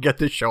fucking get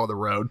this show on the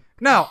road.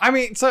 No, I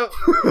mean, so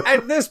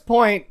at this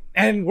point,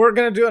 and we're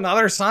going to do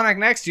another Sonic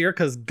next year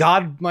because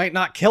God might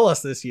not kill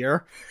us this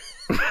year.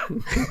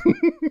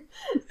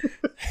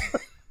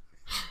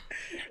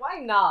 Why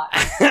not?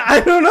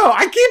 I don't know.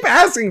 I keep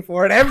asking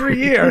for it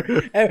every year.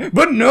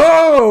 But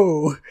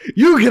no!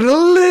 You get to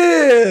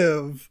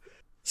live!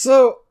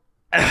 So,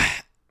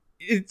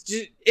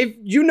 if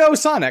you know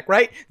Sonic,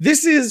 right?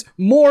 This is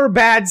more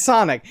bad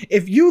Sonic.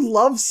 If you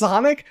love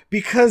Sonic,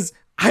 because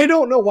I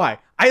don't know why.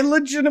 I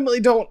legitimately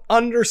don't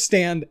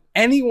understand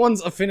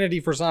anyone's affinity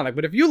for Sonic.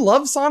 But if you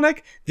love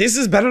Sonic, this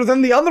is better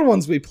than the other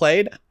ones we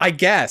played, I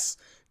guess.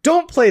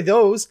 Don't play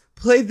those.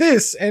 Play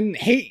this and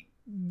hate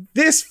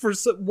this for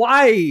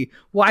why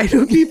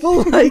do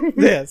people like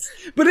this?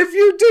 But if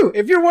you do,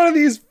 if you're one of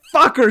these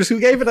fuckers who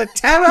gave it a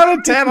 10 out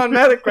of 10 on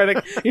Metacritic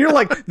and you're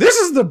like, this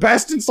is the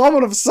best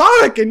installment of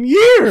Sonic in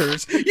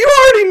years, you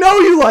already know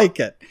you like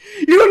it.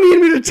 You don't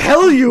need me to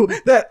tell you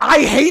that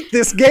I hate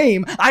this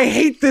game, I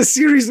hate this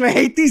series, and I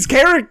hate these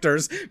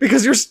characters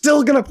because you're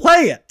still gonna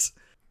play it.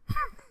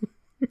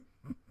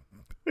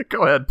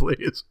 Go ahead,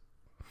 please.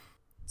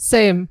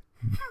 Same.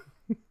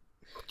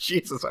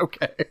 Jesus,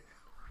 okay.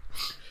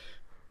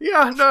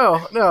 Yeah,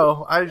 no,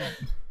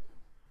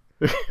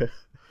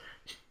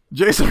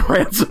 Jason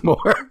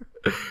Ransomore.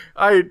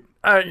 I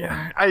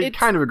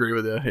kind of agree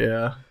with you.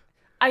 Yeah.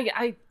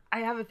 I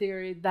have a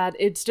theory that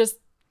it's just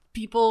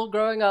people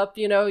growing up,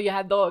 you know, you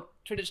had the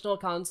traditional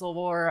console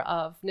war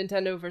of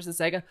Nintendo versus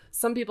Sega.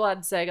 Some people had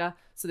Sega,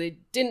 so they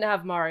didn't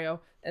have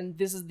Mario, and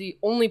this is the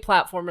only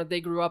platformer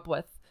they grew up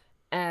with.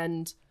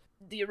 And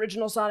the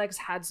original Sonics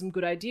had some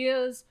good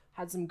ideas,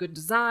 had some good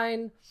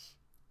design,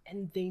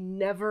 and they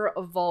never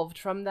evolved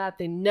from that.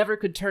 They never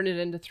could turn it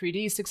into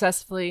 3D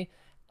successfully.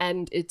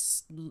 And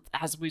it's,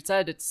 as we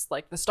said, it's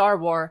like the Star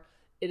War.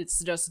 It's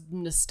just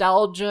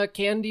nostalgia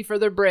candy for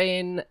their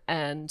brain,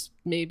 and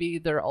maybe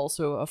they're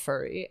also a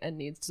furry and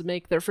needs to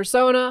make their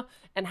persona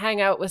and hang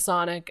out with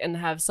Sonic and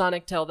have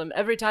Sonic tell them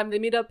every time they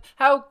meet up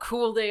how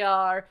cool they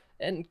are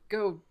and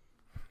go.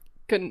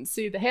 Couldn't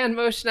see the hand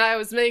motion I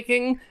was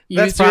making.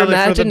 Use your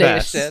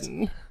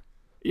imagination.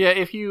 Yeah,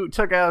 if you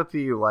took out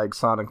the like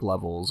Sonic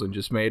levels and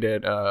just made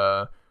it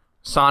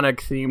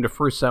Sonic themed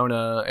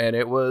persona, and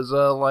it was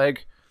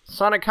like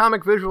Sonic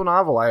comic visual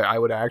novel, I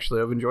would actually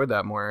have enjoyed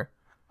that more.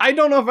 I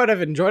don't know if I'd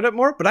have enjoyed it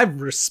more, but I've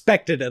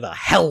respected it a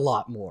hell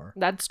lot more.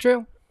 That's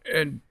true.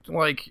 And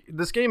like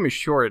this game is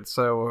short,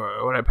 so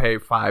when I pay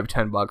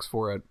 $5-10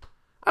 for it,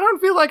 I don't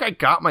feel like I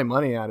got my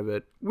money out of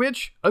it.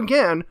 Which,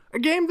 again, a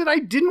game that I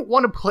didn't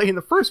want to play in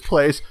the first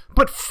place,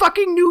 but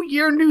fucking New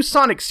Year, new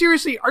Sonic.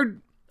 Seriously, are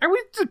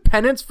we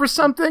dependents for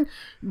something?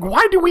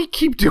 Why do we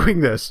keep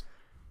doing this?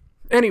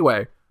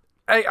 Anyway,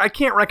 I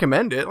can't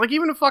recommend it. Like,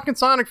 even to fucking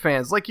Sonic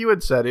fans, like you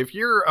had said, if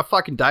you're a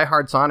fucking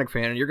diehard Sonic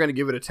fan and you're going to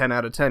give it a 10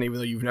 out of 10 even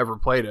though you've never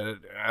played it,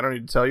 I don't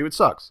need to tell you it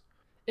sucks.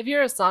 If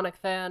you're a Sonic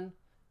fan,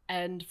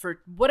 and for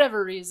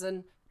whatever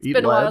reason, it's Eat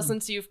been a while lead.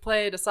 since you've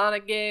played a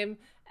Sonic game,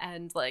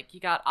 and like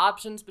you got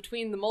options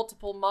between the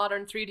multiple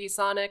modern 3D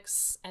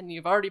Sonics, and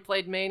you've already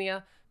played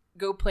Mania,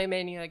 go play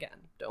Mania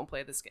again. Don't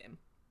play this game.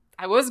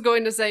 I was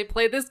going to say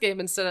play this game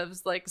instead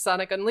of like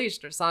Sonic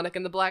Unleashed or Sonic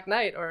and the Black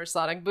Knight or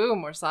Sonic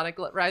Boom or Sonic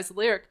Rise of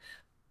Lyric,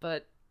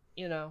 but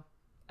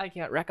I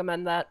can't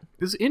recommend that.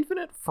 Is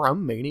Infinite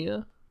from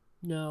Mania?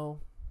 No,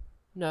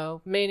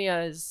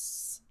 Mania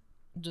is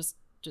just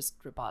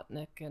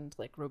Robotnik and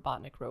like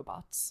Robotnik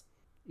robots.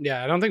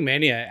 Yeah, I don't think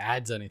Mania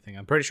adds anything.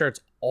 I'm pretty sure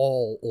it's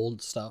all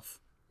old stuff.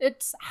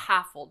 It's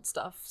half old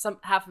stuff.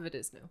 Half of it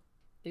is new.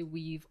 They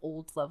weave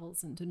old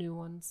levels into new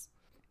ones.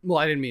 Well,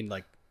 I didn't mean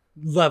like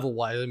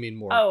level-wise. I mean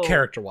more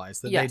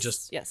character-wise.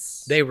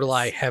 That they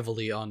rely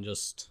heavily on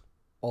just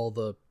all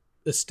the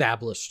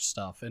established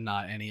stuff and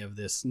not any of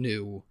this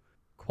new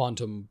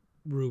Quantum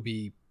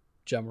Ruby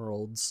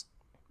Gemeralds.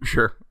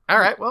 Sure. All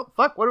right. Well,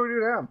 fuck. What do we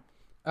do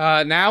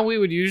now? Now we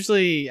would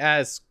usually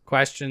ask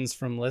questions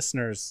from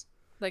listeners.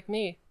 Like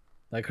me.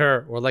 Like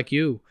her, or like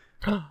you.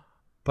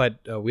 But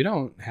we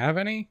don't have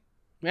any.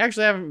 We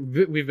actually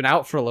haven't. We've been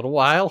out for a little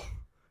while.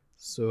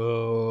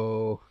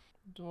 So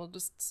we'll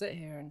just sit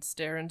here and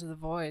stare into the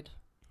void.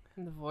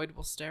 And the void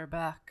will stare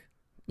back.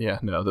 Yeah,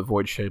 no, the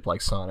void's shaped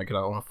like Sonic, and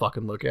I don't want to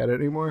fucking look at it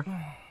anymore.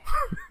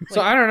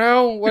 So I don't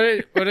know. What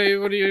do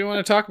you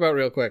want to talk about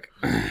real quick?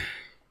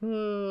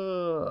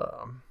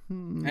 Anything?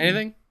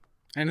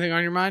 Anything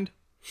on your mind?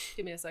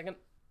 Give me a second.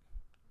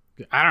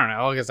 I don't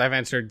know, because I've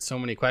answered so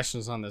many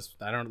questions on this.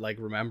 I don't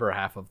remember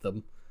half of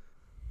them.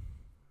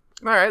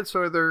 All right, so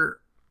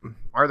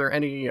are there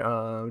any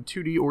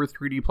 2D or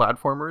 3D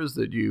platformers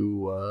that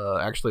you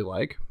actually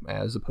like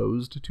as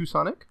opposed to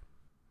Sonic?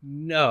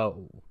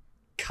 No,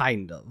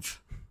 kind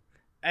of.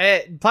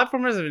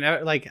 Platformers have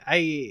never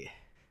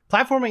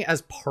platforming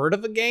as part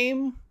of a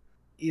game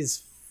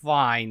is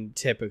fine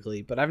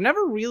typically, but I've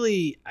never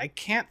really. I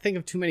can't think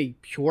of too many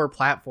pure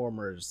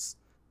platformers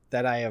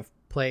that I have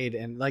played,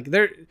 and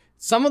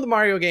some of the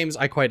Mario games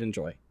I quite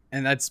enjoy,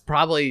 and that's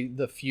probably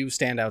the few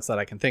standouts that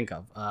I can think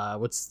of.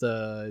 Is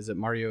it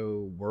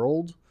Mario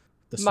World?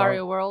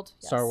 Mario World,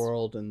 yes. Star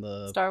World, and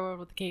the Star World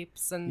with the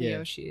capes and the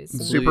Yoshis.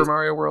 And Super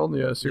Mario World,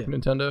 Super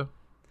Nintendo.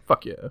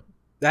 Fuck yeah.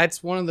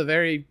 That's one of the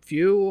very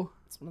few.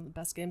 It's one of the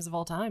best games of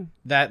all time.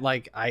 That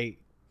I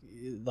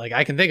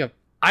can think of.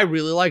 I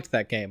really liked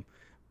that game,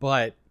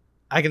 but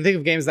I can think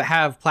of games that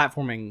have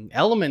platforming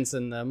elements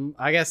in them.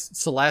 I guess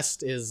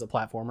Celeste is a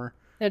platformer.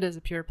 It is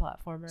a pure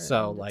platformer.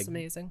 So it's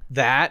amazing.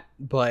 That,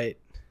 but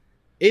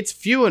it's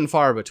few and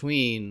far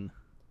between.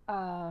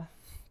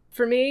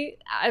 For me,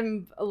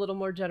 I'm a little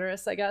more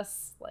generous, I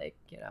guess.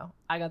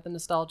 I got the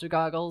nostalgia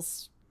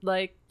goggles.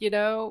 I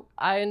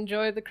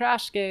enjoy the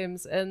Crash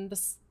games and the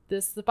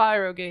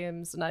Spyro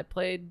games, and I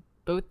played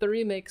both the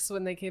remakes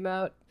when they came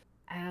out,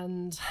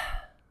 and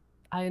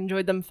I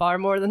enjoyed them far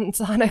more than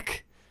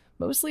Sonic,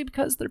 mostly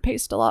because they're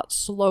paced a lot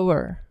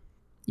slower.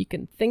 You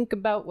can think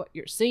about what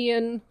you're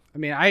seeing. I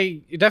mean,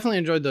 I definitely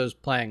enjoyed those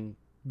playing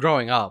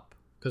growing up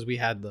because we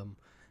had them,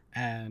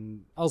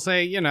 and I'll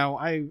say,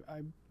 I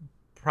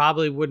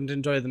probably wouldn't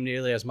enjoy them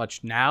nearly as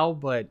much now,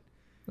 but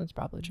that's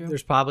probably true.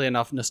 There's probably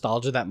enough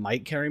nostalgia that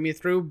might carry me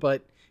through,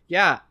 but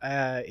yeah,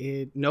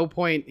 no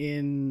point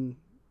in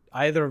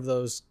either of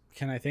those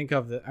can I think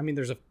of that. I mean,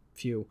 there's a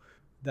few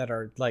that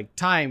are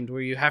timed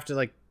where you have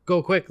to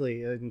go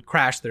quickly. In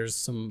Crash, there's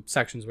some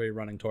sections where you're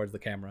running towards the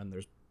camera and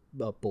there's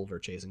a boulder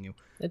chasing you.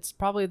 It's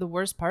probably the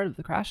worst part of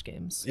the Crash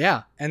games.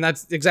 Yeah, and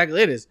that's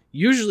exactly it is.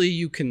 Usually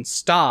you can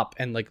stop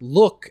and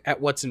look at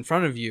what's in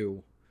front of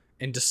you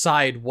and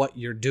decide what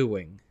you're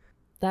doing.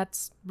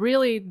 That's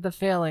really the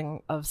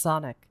failing of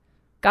Sonic.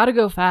 Gotta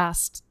go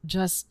fast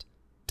just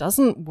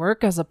doesn't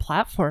work as a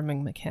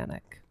platforming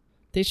mechanic.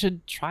 They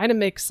should try to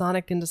make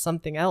Sonic into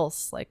something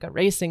else, like a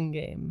racing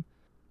game.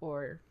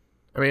 Or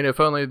I mean, if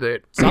only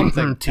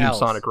something Team else.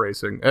 Sonic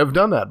Racing have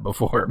done that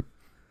before.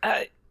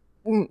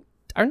 Aren't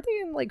they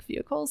in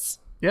vehicles?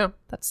 Yeah.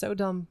 That's so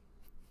dumb.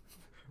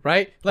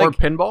 Right? Or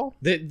pinball?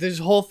 This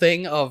whole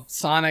thing of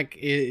Sonic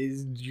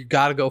is you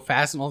gotta go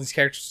fast and all these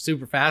characters are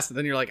super fast, and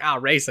then you're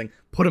racing.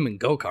 Put them in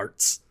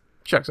go-karts.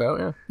 Checks out,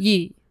 yeah.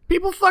 Yee.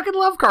 People fucking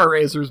love car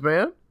racers,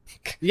 man.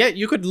 Yeah,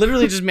 you could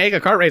literally just make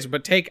a kart racer,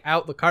 but take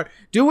out the cart.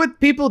 Do what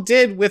people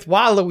did with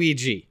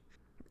Waluigi.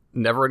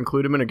 Never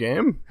include him in a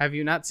game? Have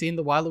you not seen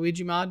the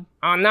Waluigi mod?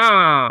 Oh,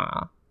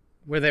 no.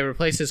 Where they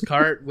replace his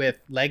cart with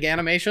leg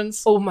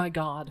animations? Oh my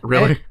god.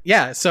 Really?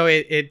 Yeah, so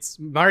it's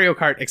Mario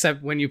Kart,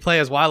 except when you play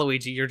as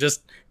Waluigi, you're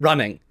just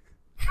running.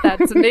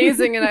 That's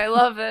amazing, and I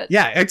love it.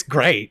 Yeah, it's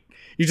great.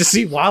 You just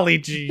see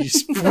Waluigi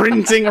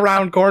sprinting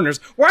around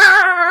corners.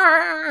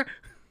 Wah!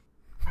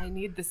 I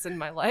need this in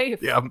my life.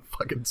 Yeah, I'm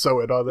fucking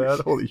so in on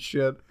that. Holy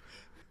shit.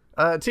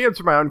 To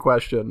answer my own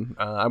question,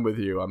 I'm with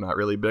you. I'm not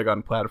really big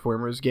on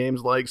platformers.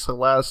 Games like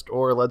Celeste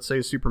or, let's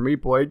say, Super Meat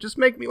Boy just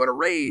make me want to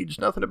rage.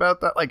 Nothing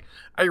about that.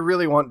 I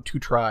really want to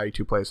try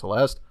to play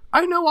Celeste.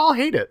 I know I'll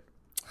hate it.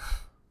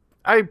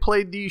 I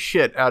played the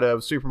shit out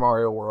of Super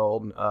Mario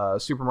World,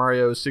 Super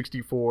Mario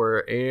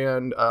 64,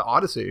 and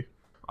Odyssey.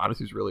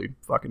 Odyssey's really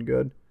fucking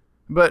good.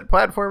 But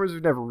platformers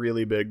have never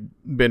really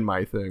been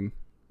my thing.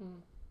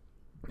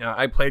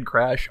 I played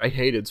Crash. I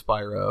hated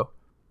Spyro.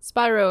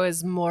 Spyro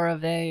is more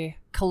of a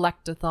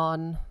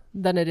collectathon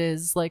than it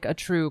is like a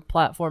true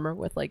platformer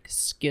with like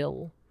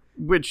skill.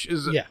 Which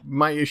is Yeah.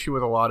 my issue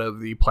with a lot of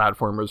the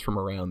platformers from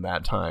around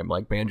that time,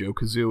 like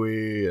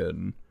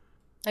Banjo-Kazooie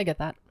I get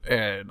that.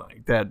 and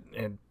like that,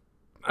 and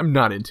I'm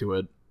not into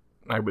it.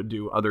 I would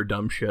do other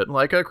dumb shit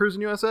like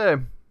Cruis'n USA.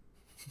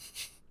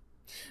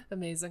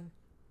 Amazing.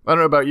 I don't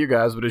know about you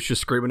guys, but it's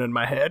just screaming in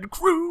my head,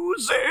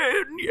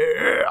 cruising,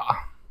 yeah.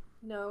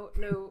 No.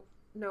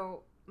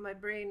 My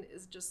brain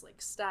is just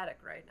like static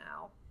right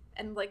now.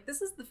 And like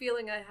this is the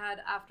feeling I had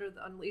after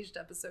the Unleashed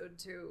episode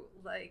too.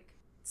 Like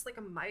it's like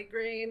a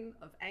migraine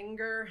of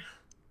anger.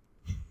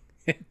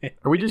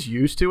 Are we just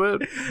used to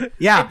it?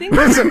 Yeah. I think-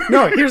 Listen,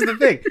 no, here's the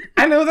thing.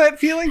 I know that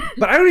feeling,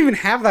 but I don't even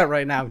have that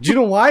right now. Do you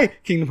know why?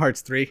 Kingdom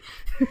Hearts 3.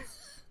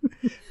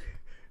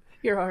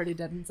 You're already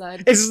dead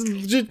inside. It's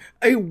just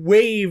a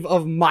wave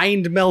of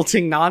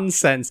mind-melting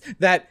nonsense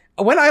that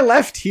when I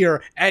left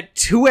here at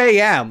 2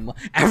 a.m.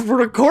 after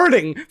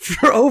recording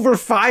for over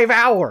 5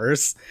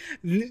 hours,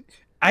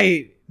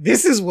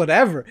 this is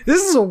whatever.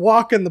 This is a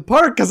walk in the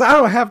park because I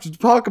don't have to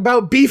talk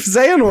about Beef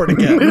Xehanort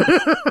again.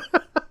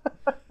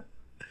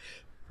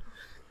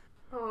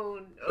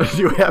 Oh no. Do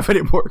you have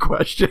any more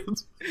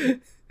questions?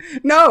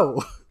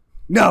 No.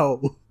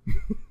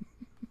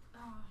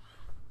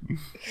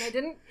 I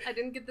didn't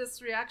get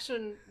this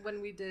reaction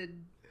when we did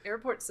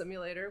Airport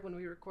Simulator, when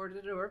we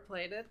recorded it or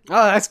played it.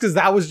 Oh, that's because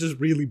that was just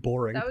really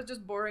boring. That was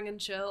just boring and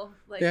chill.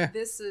 Like Yeah.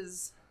 this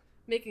is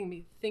making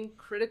me think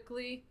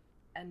critically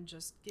and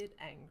just get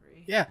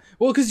angry. Yeah.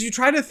 Well, because you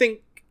try to think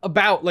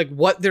about like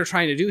what they're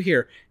trying to do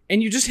here,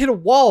 and you just hit a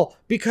wall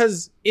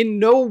because in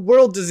no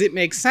world does it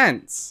make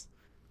sense.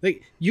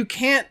 Like you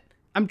can't.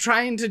 I'm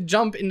trying to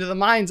jump into the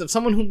minds of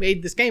someone who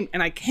made this game,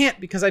 and I can't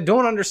because I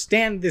don't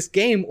understand this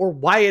game or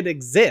why it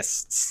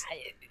exists.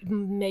 It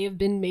may have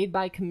been made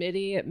by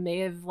committee. It may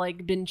have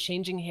like been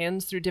changing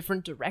hands through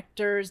different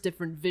directors,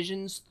 different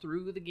visions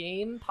through the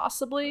game,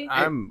 possibly.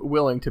 I'm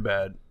willing to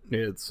bet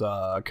it's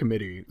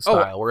committee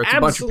style, where it's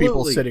a bunch of people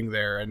absolutely. sitting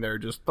there and they're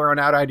just throwing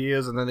out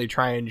ideas and then they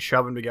try and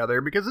shove them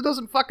together because it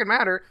doesn't fucking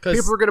matter. 'Cause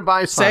People are going to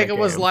buy Sonic Sega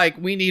was games. like,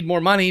 we need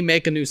more money,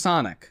 make a new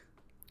Sonic.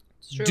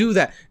 It's true. Do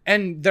that.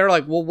 And they're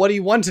like, well, what do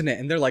you want in it?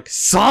 And they're like,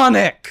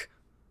 Sonic!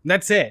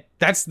 That's it.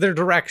 That's their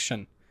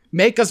direction.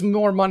 Make us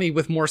more money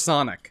with more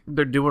Sonic.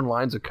 They're doing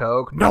lines of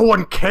coke. No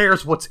one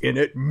cares what's in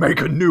it.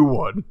 Make a new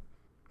one.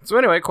 So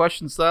anyway,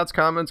 questions, thoughts,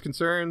 comments,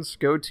 concerns,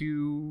 go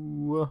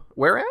to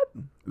where at?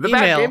 The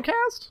Email. Bad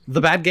Gamecast?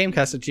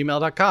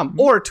 Thebadgamecast@gmail.com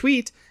or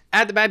tweet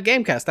at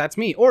thebadgamecast. That's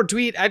me. Or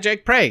tweet at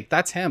Jake Prey.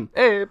 That's him.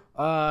 Hey,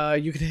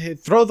 You could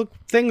throw the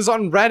things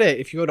on Reddit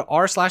if you go to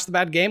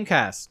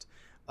r/thebadgamecast.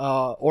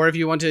 Or if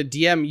you want to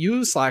DM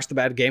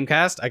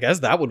u/thebadgamecast, I guess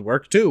that would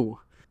work too.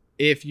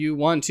 If you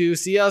want to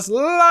see us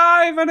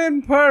live and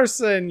in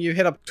person, you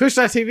hit up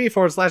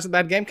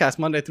twitch.tv/thebadgamecast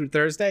Monday through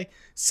Thursday,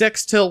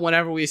 6 till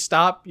whenever we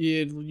stop.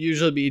 It'll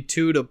usually be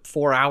 2 to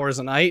 4 hours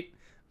a night.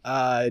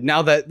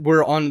 Now that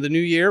we're on the new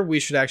year,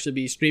 we should actually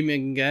be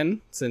streaming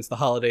again since the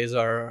holidays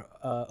are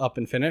up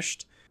and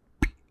finished.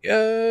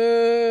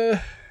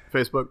 Facebook.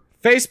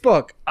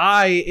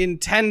 I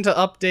intend to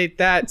update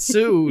that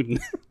soon.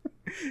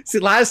 See,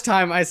 last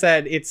time I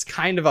said it's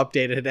kind of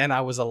updated and I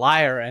was a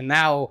liar, and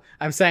now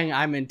I'm saying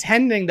I'm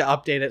intending to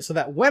update it so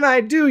that when I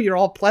do, you're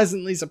all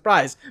pleasantly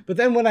surprised. But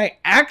then when I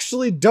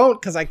actually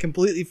don't because I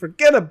completely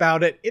forget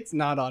about it, it's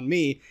not on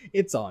me,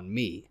 it's on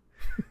me.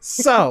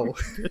 So,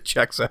 it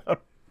checks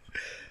out.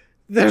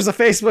 there's a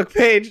Facebook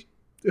page.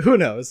 Who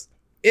knows?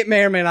 It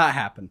may or may not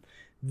happen.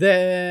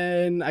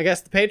 Then I guess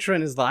the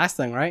Patreon is the last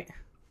thing, right?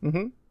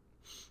 Mm-hmm.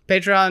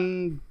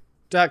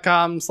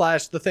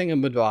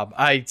 Patreon.com/thethingamabob.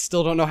 I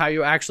still don't know how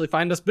you actually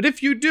find us, but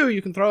if you do,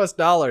 you can throw us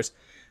dollars.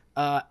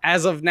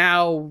 As of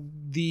now,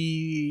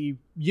 the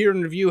year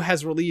in review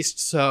has released,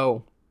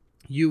 so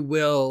you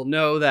will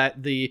know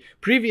that the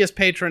previous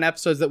Patreon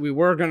episodes that we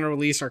were going to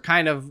release are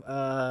kind of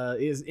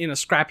is in a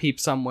scrap heap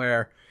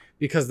somewhere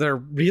because they're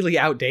really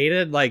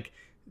outdated. Like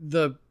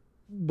the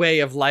way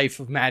of life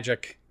of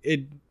Magic,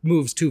 it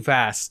moves too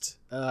fast.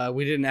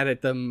 We didn't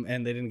edit them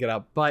and they didn't get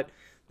up, but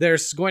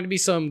there's going to be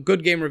some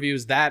good game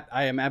reviews that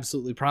I am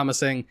absolutely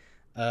promising.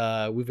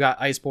 We've got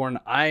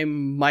Iceborne. I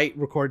might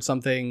record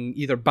something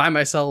either by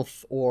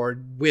myself or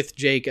with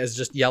Jake as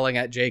just yelling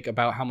at Jake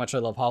about how much I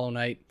love Hollow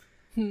Knight.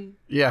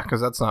 Yeah, because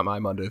that's not my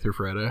Monday through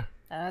Friday.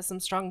 That has some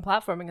strong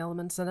platforming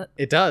elements in it.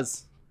 It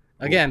does.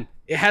 Again,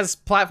 it has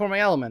platforming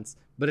elements,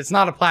 but it's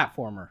not a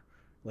platformer.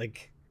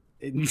 Like,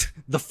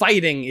 the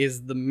fighting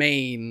is the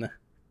main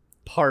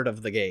part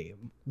of the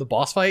game. The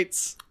boss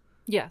fights.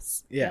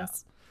 Yes. Yeah.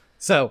 Yes.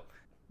 So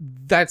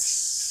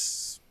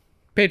that's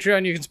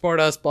Patreon. You can support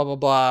us, blah, blah,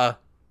 blah.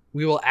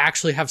 We will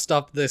actually have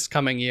stuff this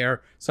coming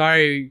year.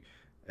 Sorry,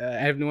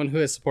 everyone who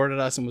has supported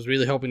us and was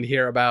really hoping to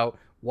hear about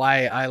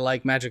why I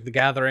like Magic the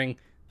Gathering.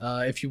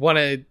 If you want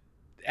to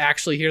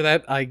actually hear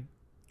that, I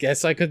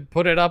guess I could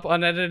put it up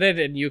unedited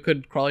and you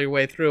could crawl your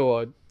way through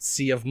a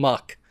sea of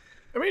muck.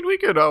 I mean, we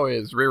could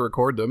always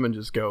re-record them and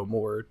just go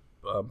more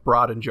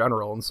broad in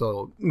general. And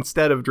so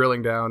instead of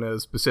drilling down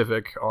as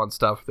specific on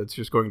stuff that's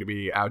just going to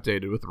be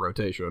outdated with the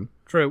rotation.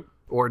 True.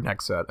 Or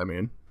next set, I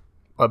mean.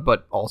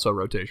 But also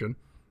rotation.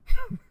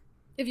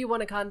 If you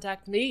want to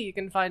contact me, you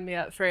can find me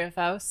at Freya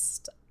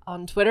Faust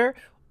on Twitter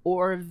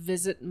or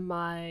visit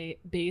my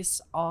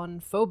base on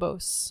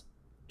Phobos.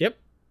 Yep.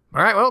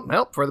 All right,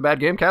 well, for the Bad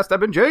Game Cast, I've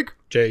been Jake.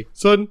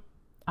 Jason.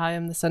 I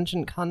am the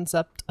sentient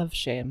concept of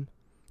shame.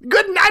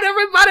 Good night,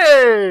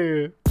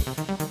 everybody!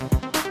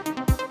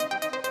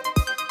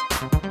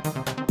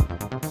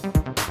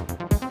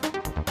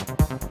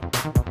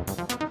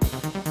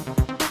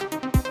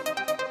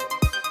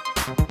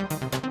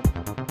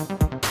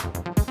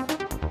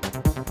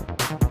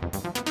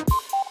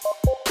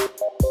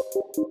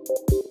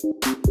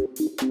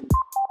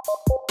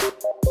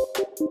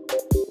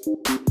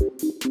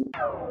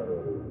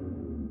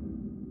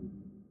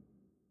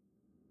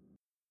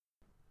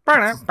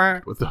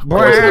 With the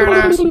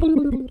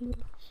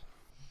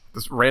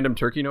this random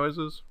turkey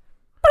noises.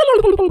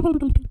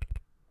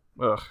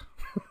 Ugh.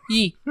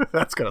 Yee.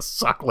 That's gonna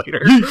suck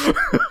later.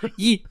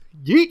 Yee.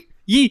 Yeet.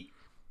 Yee.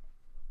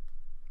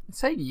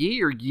 Say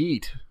yee or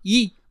yeet.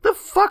 Yee. The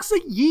fuck's a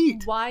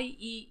yeet?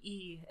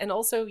 Yee. And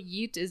also,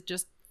 yeet is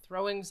just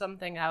throwing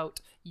something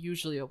out,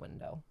 usually a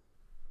window.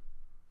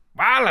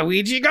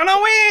 Waluigi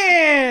gonna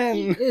win!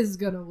 He is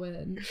gonna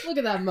win. Look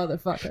at that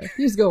motherfucker.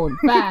 He's going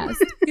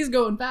fast. He's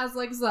going fast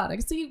like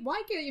Sonic. See,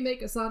 why can't you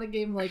make a Sonic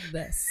game like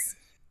this?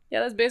 Yeah,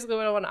 that's basically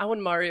what I want. I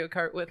want Mario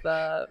Kart with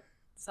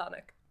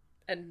Sonic.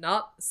 And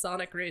not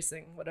Sonic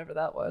Racing, whatever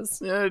that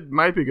was. Yeah, it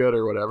might be good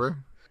or whatever.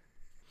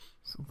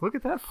 So look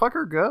at that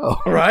fucker go.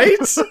 Right?